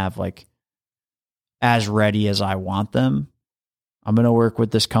can have like as ready as I want them. I'm going to work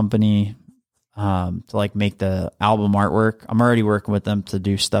with this company to like make the album artwork. I'm already working with them to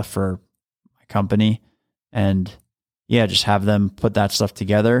do stuff for my company, and yeah, just have them put that stuff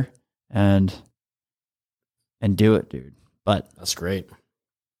together and do it, dude. But that's great.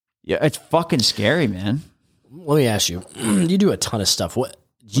 Yeah, it's fucking scary, man. Let me ask you, you do a ton of stuff. Let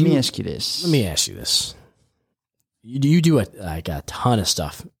me ask you this. You do a ton of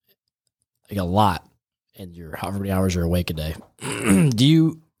stuff, like a lot, and you're however many hours you're awake a day. Do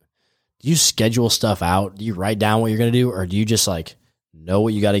you schedule stuff out? Do you write down what you're going to do, or do you just like know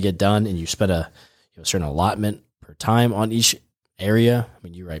what you got to get done and you spend a certain allotment per time on each area? I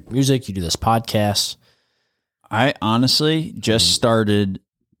mean, you write music, you do this podcast. I honestly just started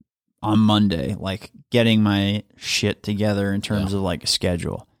on Monday, like getting my shit together in terms of like a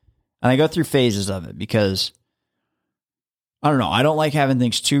schedule. And I go through phases of it because I don't know. I don't like having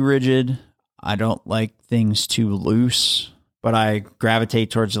things too rigid. I don't like things too loose, but I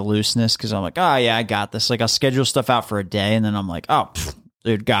gravitate towards the looseness because I'm like, oh yeah, I got this. Like I'll schedule stuff out for a day and then I'm like, oh,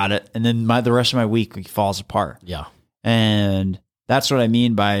 dude, got it. And then the rest of my week falls apart. Yeah. And that's what I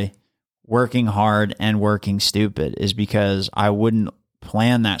mean by working hard and working stupid, is because I wouldn't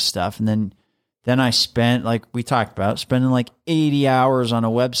plan that stuff. And then I spent, like we talked about, spending like 80 hours on a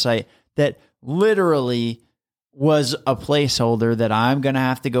website that literally was a placeholder that I'm going to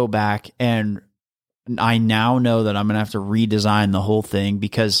have to go back, and I now know that I'm going to have to redesign the whole thing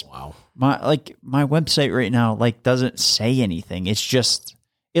because my website right now like doesn't say anything. It's just,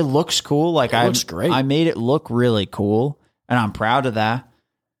 it looks cool. Like it looks great. I made it look really cool, and I'm proud of that.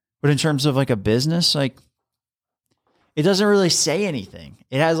 But in terms of like a business, like it doesn't really say anything.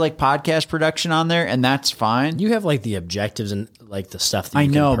 It has like podcast production on there, and that's fine. You have like the objectives and like the stuff that I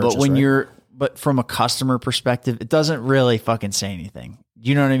you know, can purchase, but when right? but from a customer perspective, it doesn't really fucking say anything.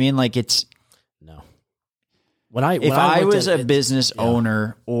 You know what I mean? Like it's, no. if I was a business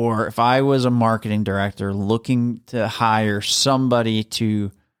owner, or if I was a marketing director looking to hire somebody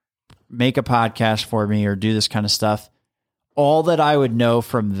to make a podcast for me or do this kind of stuff, all that I would know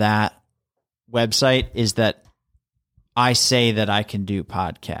from that website is that I say that I can do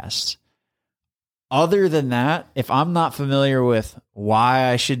podcasts. Other than that, if I'm not familiar with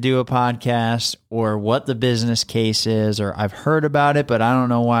why I should do a podcast or what the business case is, or I've heard about it, but I don't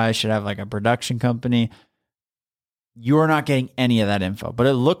know why I should have like a production company, you're not getting any of that info. But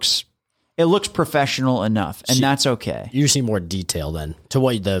it looks professional enough, and that's okay. You see more detail then to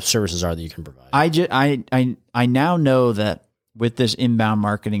what the services are that you can provide. I now know that with this inbound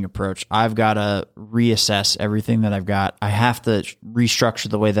marketing approach, I've got to reassess everything that I've got. I have to restructure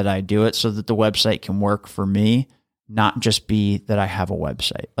the way that I do it so that the website can work for me, not just be that I have a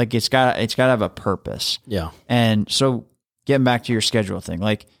website. Like it's got to have a purpose. Yeah. And so getting back to your schedule thing,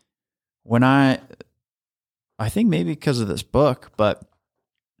 like when I think maybe because of this book,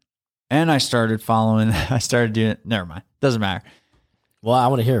 and I started doing it. Never mind. Doesn't matter. Well, I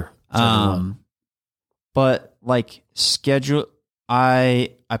want to hear. But like schedule,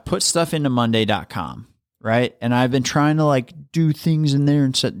 I put stuff into monday.com, right? And I've been trying to like do things in there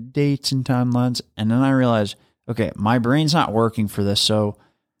and set dates and timelines. And then I realized, okay, my brain's not working for this. So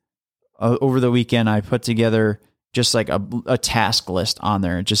over the weekend, I put together just like a task list on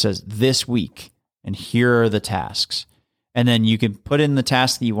there. It just says this week, and here are the tasks. And then you can put in the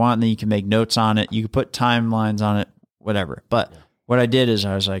task that you want, and then you can make notes on it. You can put timelines on it, whatever. But what I did is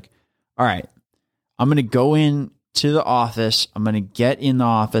I was like, all right, I'm going to go in to the office. I'm going to get in the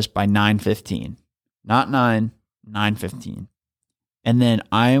office by 9:15, not 9:15. And then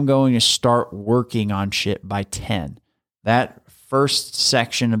I am going to start working on shit by 10. That first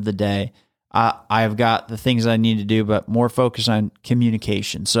section of the day, I've got the things I need to do, but more focus on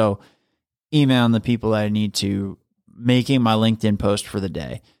communication. So emailing the people that I need to, making my LinkedIn post for the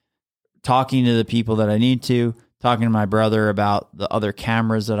day, talking to the people that I need to, talking to my brother about the other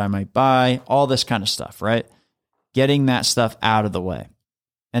cameras that I might buy, all this kind of stuff, right? Getting that stuff out of the way.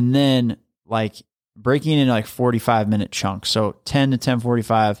 And then like breaking into like 45-minute chunks. So 10 to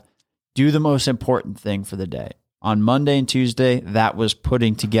 10:45, do the most important thing for the day. On Monday and Tuesday, that was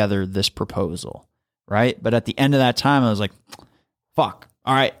putting together this proposal, right? But at the end of that time, I was like, fuck,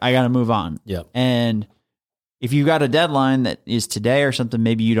 all right, I got to move on. Yep. And if you've got a deadline that is today or something,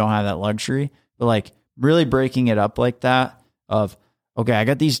 maybe you don't have that luxury, but like really breaking it up like that of, okay,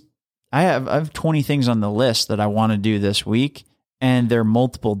 I have 20 things on the list that I want to do this week, and they're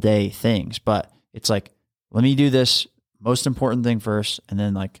multiple day things, but it's like, let me do this most important thing first, and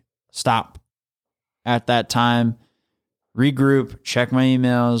then like stop at that time, regroup, check my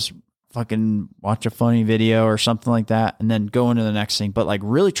emails, fucking watch a funny video or something like that, and then go into the next thing. But like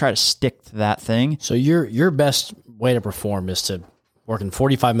really try to stick to that thing. So your best way to perform is to work in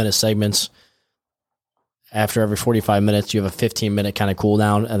 45-minute segments. After every 45 minutes, you have a 15-minute kind of cool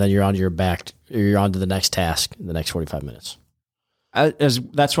down, and then you're on you're on to the next task in the next 45 minutes.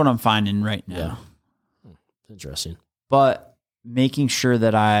 That's what I'm finding right now. Yeah. Interesting. But making sure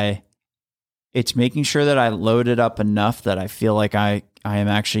that I load it up enough that I feel like I am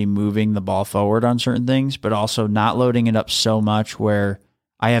actually moving the ball forward on certain things, but also not loading it up so much where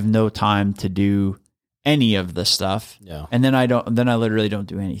I have no time to do any of the stuff. Yeah. And then I literally don't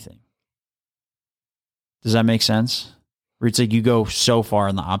do anything. Does that make sense? Where it's like you go so far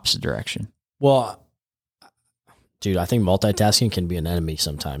in the opposite direction. Well, dude, I think multitasking can be an enemy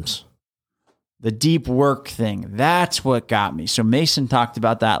sometimes. The deep work thing, that's what got me. So Mason talked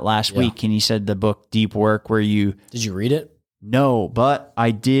about that last week, and he said the book Deep Work, where you... Did you read it? No, but I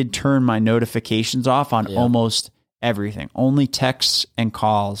did turn my notifications off on almost everything. Only texts and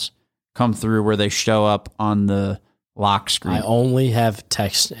calls come through where they show up on the lock screen. I only have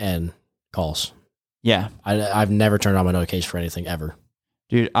texts and calls. Yeah. I've never turned on my notifications for anything ever.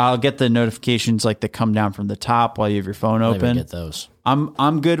 Dude, I'll get the notifications like that come down from the top while you have your phone open. I get those.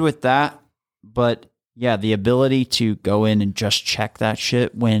 I'm good with that. But yeah, the ability to go in and just check that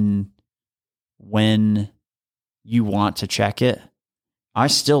shit when you want to check it. I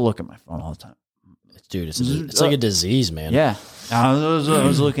still look at my phone all the time. Dude, it's like a disease, man. Yeah. I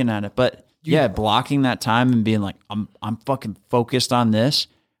was looking at it. But yeah, blocking that time and being like, I'm fucking focused on this.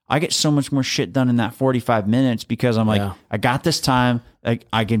 I get so much more shit done in that 45 minutes because I'm like, I got this time.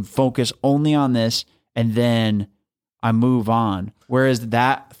 I can focus only on this, and then I move on. Whereas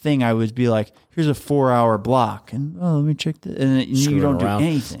that thing, I would be like, here's a 4-hour block, and let me check this, and you don't do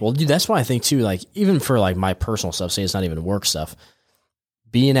anything. Well, dude, that's why I think too. Like even for like my personal stuff, say it's not even work stuff,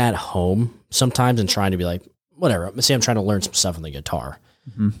 being at home sometimes and trying to be like whatever. Say I'm trying to learn some stuff on the guitar.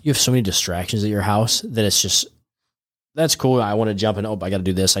 Mm-hmm. You have so many distractions at your house that it's just that's cool. I want to jump in. Oh, I got to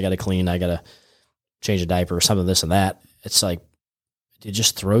do this. I got to clean. I got to change a diaper or something. This and that. It's like it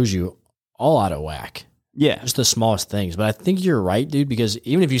just throws you all out of whack. Yeah. Just the smallest things. But I think you're right, dude, because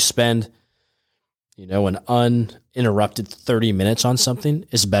even if you spend, an uninterrupted 30 minutes on something,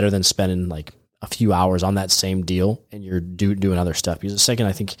 it's better than spending like a few hours on that same deal and you're doing other stuff. Because the second,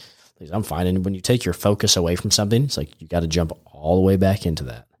 I think, I'm fine. And when you take your focus away from something, it's like you got to jump all the way back into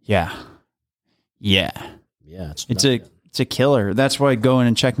that. Yeah. Yeah. Yeah. It's a killer. That's why going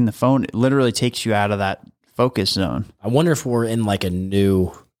and checking the phone, it literally takes you out of that focus zone. I wonder if we're in like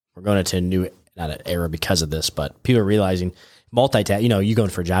we're going into a new, not an era because of this, but people are realizing multitask. You go in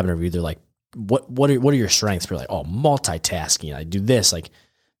for a job interview, they're like, what are your strengths? We're like, oh, multitasking. I do this. Like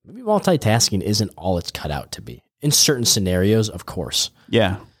maybe multitasking isn't all it's cut out to be in certain scenarios, of course.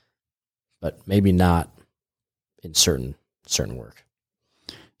 Yeah. But maybe not in certain work.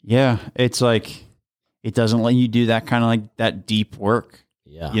 Yeah. It's like, it doesn't let you do that kind of like that deep work.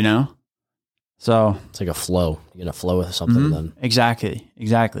 Yeah. So it's like a flow. You're going to flow with something then. Exactly.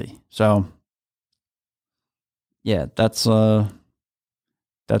 So yeah, that's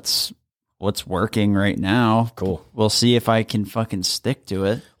what's working right now. Cool. We'll see if I can fucking stick to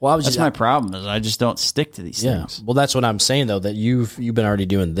it. Well, that's my problem is I just don't stick to these things. Well, that's what I'm saying though, that you've been already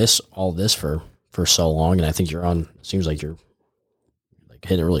doing all this for so long. And I think seems like you're like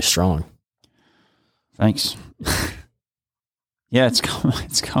hitting it really strong. Thanks. Yeah, it's coming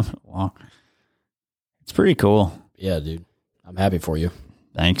along. It's pretty cool. Yeah, dude. I'm happy for you.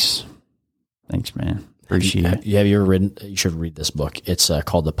 Thanks, man. Appreciate it. Have you ever read? You should read this book. It's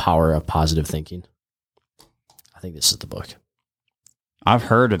called The Power of Positive Thinking. I think this is the book. I've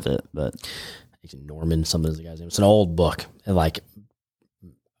heard of it, but Norman, something is the guy's name. It's an old book, and like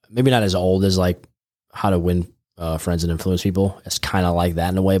maybe not as old as like How to Win Friends and Influence People. It's kind of like that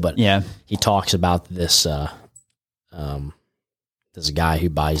in a way, but yeah, he talks about this this guy who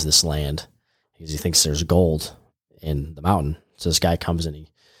buys this land because he thinks there's gold in the mountain. So this guy comes in, he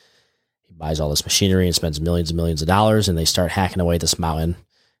buys all this machinery and spends millions and millions of dollars, and they start hacking away at this mountain.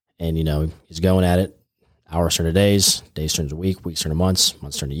 And he's going at it. Hours turn to days turn to weeks turn to months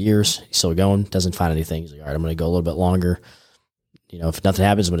turn to years. He's still going, doesn't find anything. He's like, all right, I'm going to go a little bit longer. If nothing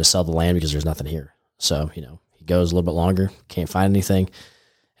happens, I'm going to sell the land because there's nothing here. So, he goes a little bit longer, can't find anything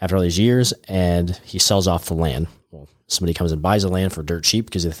after all these years, and he sells off the land. Well, somebody comes and buys the land for dirt cheap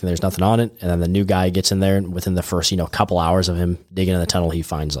because they think there's nothing on it. And then the new guy gets in there, and within the first, couple hours of him digging in the tunnel, he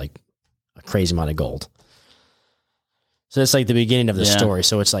finds like a crazy amount of gold. So it's like the beginning of the story.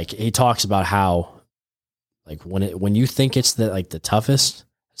 So it's like, he talks about how, like when you think it's the toughest,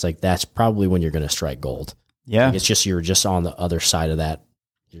 it's like, that's probably when you're going to strike gold. Yeah. Like it's just, you're just on the other side of that.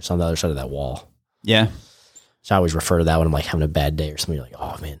 You're just on the other side of that wall. Yeah. So I always refer to that when I'm like having a bad day or something. You're like,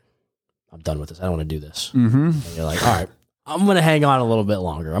 oh man, I'm done with this. I don't want to do this. Mm-hmm. And you're like, all right, I'm going to hang on a little bit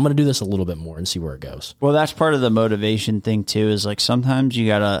longer. I'm going to do this a little bit more and see where it goes. Well, that's part of the motivation thing too, is like sometimes you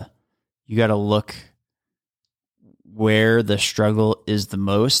gotta look where the struggle is the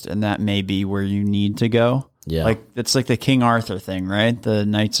most, and that may be where you need to go. Yeah. Like it's like the King Arthur thing, right? The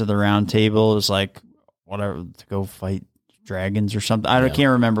Knights of the Round Table is like whatever, to go fight dragons or something. I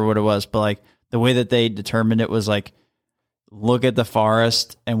can't remember what it was, but like the way that they determined it was like, look at the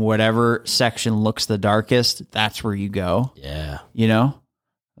forest and whatever section looks the darkest, that's where you go. Yeah. I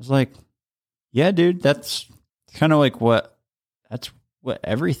was like, yeah, dude, that's kind of like that's what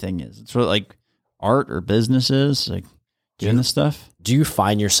everything is. It's what like art or business is, like doing this stuff. Do you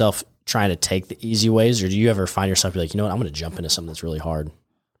find yourself trying to take the easy ways, or do you ever find yourself like, I'm going to jump into something that's really hard?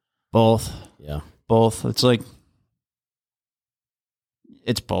 Both. Yeah. Both. It's like,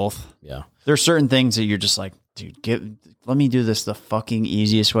 it's both. Yeah. There's certain things that you're just like, dude, let me do this the fucking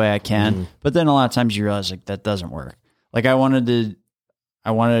easiest way I can. Mm-hmm. But then a lot of times you realize like that doesn't work. Like I wanted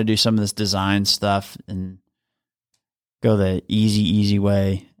to do some of this design stuff and go the easy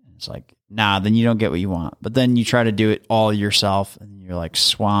way. It's like, nah, then you don't get what you want. But then you try to do it all yourself and you're like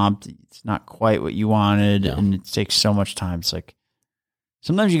swamped. It's not quite what you wanted. Yeah. And it takes so much time. It's like,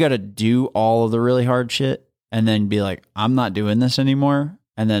 sometimes you got to do all of the really hard shit and then be like, I'm not doing this anymore.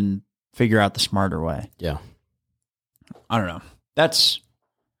 And then figure out the smarter way. Yeah. I don't know. That's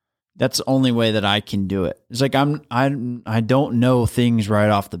the only way that I can do it. It's like I don't know things right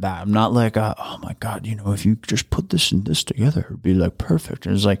off the bat. I'm not like, oh my God, if you just put this and this together, it'd be like perfect.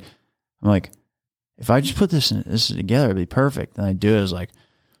 And it's like, I'm like, if I just put this together, it'd be perfect. And I do it. I was like,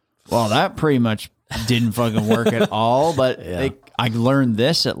 well, that pretty much didn't fucking work at all. But I learned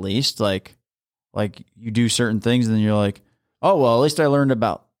this at least. Like you do certain things and then you're like, oh, well, at least I learned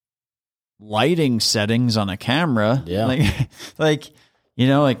about lighting settings on a camera. Yeah. Like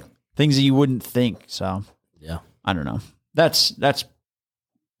things that you wouldn't think. So yeah, I don't know.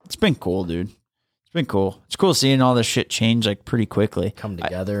 It's been cool, dude. It's been cool. It's cool seeing all this shit change like pretty quickly. Come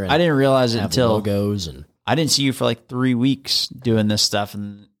together. I didn't realize it until logos, and I didn't see you for like 3 weeks doing this stuff,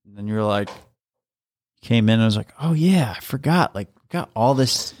 and then you were like, came in. And I was like, oh yeah, I forgot. Like, got all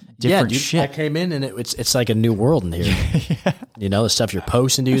this different shit. I came in and it's like a new world in here. The stuff you're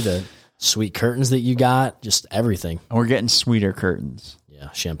posting, dude. The sweet curtains that you got, just everything. And we're getting sweeter curtains.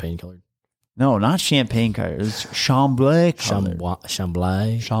 Yeah, champagne colored. No, not champagne colored. It's Chambly colored.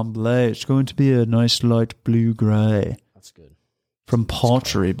 Chambly. It's going to be a nice light blue gray. That's good. From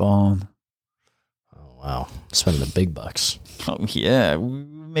Pottery Barn. Oh, wow. Spending the big bucks. Oh, yeah. We're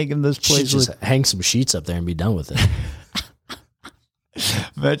making this place just hang some sheets up there and be done with it.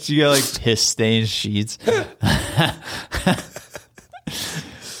 Bet you got like piss stained sheets.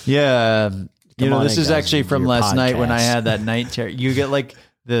 Yeah. This is actually from last night when I had that night terror. You get like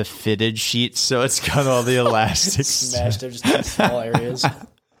the fitted sheets, so it's got all the elastics smashed up just in small areas.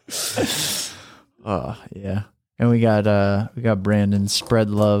 Oh yeah, and we got Brandon's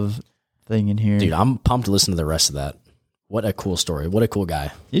spread love thing in here, dude. I'm pumped to listen to the rest of that. What a cool story! What a cool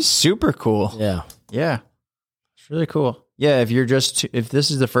guy. He's super cool. Yeah, it's really cool. Yeah, if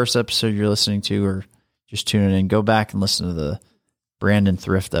this is the first episode you're listening to or just tuning in, go back and listen to the Brandon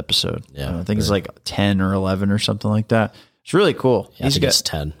Thrift episode. Yeah, I think it's like 10 or 11 or something like that. It's really cool. Yeah, I think it's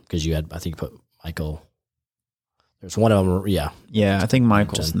 10 because I think you put Michael. There's one of them. Yeah. Yeah. I think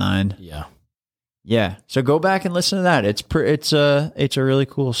Michael's 9. Yeah. Yeah. So go back and listen to that. It's a really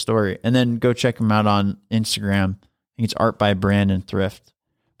cool story. And then go check him out on Instagram. I think it's Art by Brandon Thrift,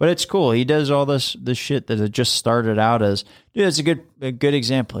 but it's cool. He does all this shit that it just started out as, dude, it's a good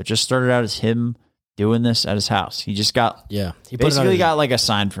example. It just started out as him doing this at his house. He just got, he basically got like a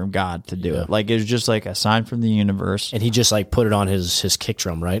sign from God to do it. Like it was just like a sign from the universe. And he just like put it on his kick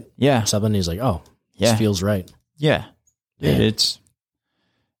drum, right? Yeah. Something. He's like, oh, this feels right. Yeah. Dude,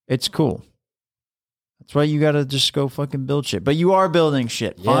 it's cool. That's why you got to just go fucking build shit. But you are building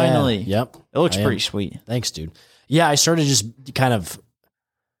shit. Yeah. Finally. Yep. It looks pretty sweet. Thanks, dude. Yeah. I started just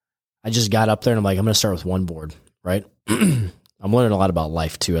I just got up there and I'm like, I'm going to start with one board, right? I'm learning a lot about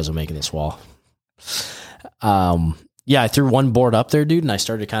life too as I'm making this wall. I threw one board up there, dude, and I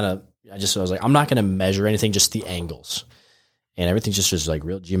started I was like, I'm not going to measure anything, just the angles, and everything's just like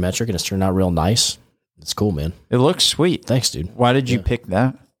real geometric, and it's turned out real nice. It's cool, man. It looks sweet. Thanks, dude. Why did you pick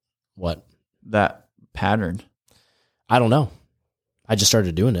that? What? That pattern? I don't know. I just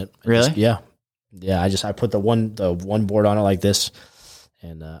started doing it. Really? Yeah. I put the one board on it like this,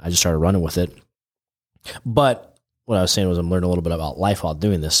 and I just started running with it. But what I was saying was I'm learning a little bit about life while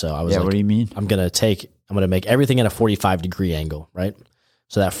doing this. So I was like, what do you mean? I'm going to make everything at a 45-degree angle, right?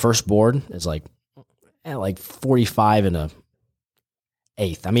 So that first board is like 45 and a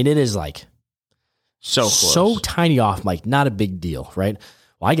eighth. I mean, it is like so tiny off, like not a big deal, right?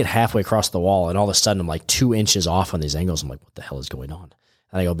 Well, I get halfway across the wall and all of a sudden I'm like 2 inches off on these angles. I'm like, what the hell is going on?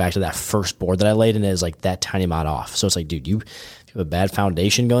 And I go back to that first board that I laid and it is like that tiny amount off. So it's like, dude, if you have a bad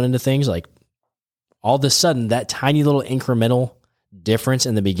foundation going into things, like all of a sudden that tiny little incremental difference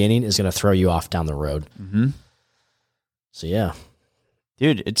in the beginning is going to throw you off down the road. Mm-hmm. So yeah,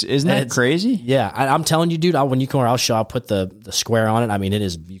 dude, isn't that crazy? Yeah, I'm telling you, dude. When you come over, I'll put the square on it. I mean, it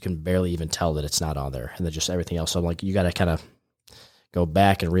is. You can barely even tell that it's not on there, and then just everything else. So I'm like, you got to kind of go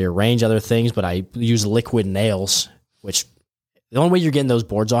back and rearrange other things. But I use liquid nails, which the only way you're getting those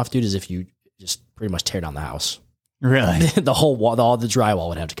boards off, dude, is if you just pretty much tear down the house. Really, the whole wall, all the drywall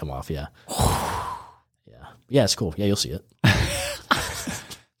would have to come off. Yeah. Yeah, it's cool. Yeah, you'll see it.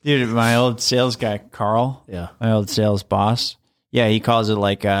 Dude, my old sales guy, Carl. Yeah. My old sales boss. Yeah, he calls it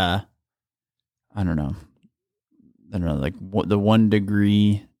like I don't know, like the 1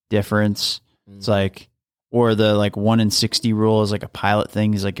 degree difference. It's like, or the like 1 in 60 rule is like a pilot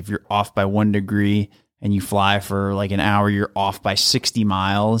thing. He's like, if you're off by 1 degree and you fly for like an hour, you're off by 60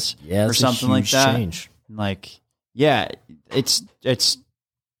 miles or something like that. Change. Like, yeah, it's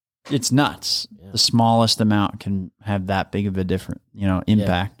nuts. Yeah. The smallest amount can have that big of a different,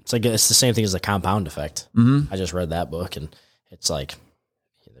 impact. Yeah. It's the same thing as the compound effect. Mm-hmm. I just read that book and it's like,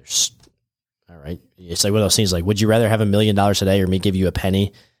 there's, all right. It's like one of those things like, would you rather have $1 million today or me give you a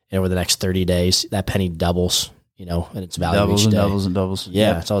penny and over the next 30 days, that penny doubles, and its value doubles each and day. doubles and doubles.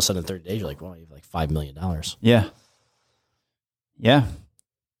 Yeah. It's all of a sudden in 30 days, you're like, well, you have like $5 million. Yeah. Yeah.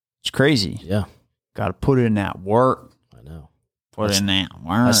 It's crazy. Yeah. Got to put in that work. I know. Put in that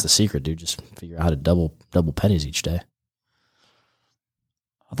work. That's the secret, dude. Just figure out how to double pennies each day.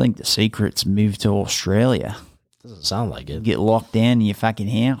 I think the secret's move to Australia. Doesn't sound like it. Get locked in your fucking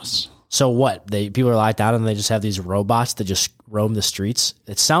house. So what? People are locked down and they just have these robots that just roam the streets?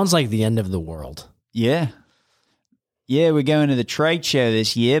 It sounds like the end of the world. Yeah. Yeah, we're going to the trade show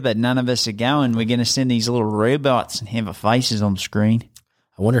this year, but none of us are going. We're going to send these little robots and have our faces on the screen.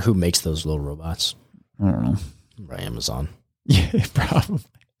 I wonder who makes those little robots. I don't know. By Amazon. Yeah, probably.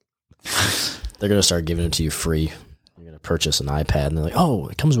 They're going to start giving them to you free. You're going to purchase an iPad and they're like, oh,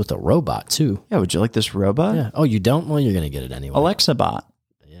 it comes with a robot too. Yeah, would you like this robot? Yeah. Oh, you don't? Well, you're going to get it anyway. Alexa bot.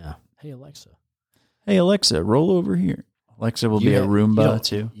 Yeah. Hey, Alexa. Hey, Alexa, roll over here. Alexa will be a Roomba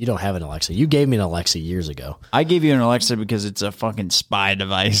too. You don't have an Alexa. You gave me an Alexa years ago. I gave you an Alexa because it's a fucking spy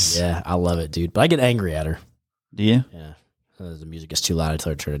device. Yeah, I love it, dude. But I get angry at her. Do you? Yeah. The music gets too loud. I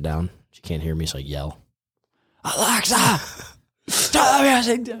tell her to turn it down. She can't hear me, so I yell. Alexa, turn the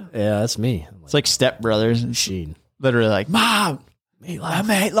music down. Yeah, that's me. It's like Step Brothers. Machine. Literally like, Mom, I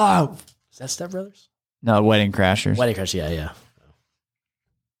made love. Is that Step Brothers? No, Wedding Crashers. Wedding Crashers, yeah.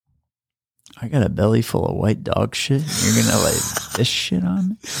 I got a belly full of white dog shit. You're going to lay this shit on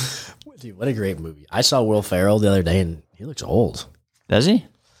me? Dude, what a great movie. I saw Will Ferrell the other day, and he looks old. Does he?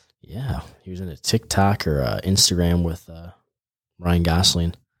 Yeah. He was in a TikTok or Instagram with Ryan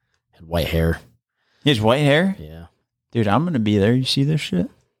Gosling. Had white hair. He has white hair? Yeah. Dude, I'm going to be there. You see this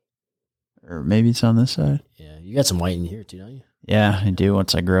shit? Or maybe it's on this side. Yeah. You got some white in here, too, don't you? Yeah, I do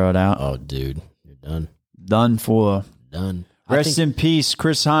once I grow it out. Oh, dude. You're done. Done for. Done. Rest in peace,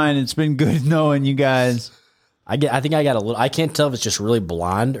 Chris Hine. It's been good knowing you guys. I think I got a little. I can't tell if it's just really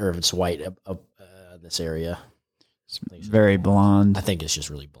blonde or if it's white up this area. It's very blonde. I think it's just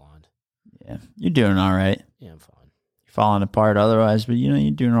really blonde. Yeah, you're doing all right. Yeah, I'm fine. You're falling apart otherwise, but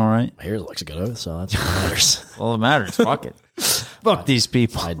you're doing all right. My hair looks good, so that's what matters. Well, it matters. Fuck it. Fuck these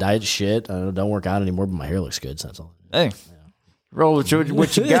people. My diet shit. I don't work out anymore, but my hair looks good, so that's all. Hey, roll with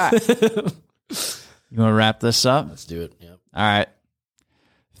what you got. You want to wrap this up? Let's do it. Yep. All right.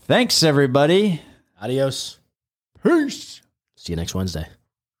 Thanks, everybody. Adios. Peace. See you next Wednesday.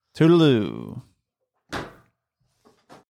 Toodaloo.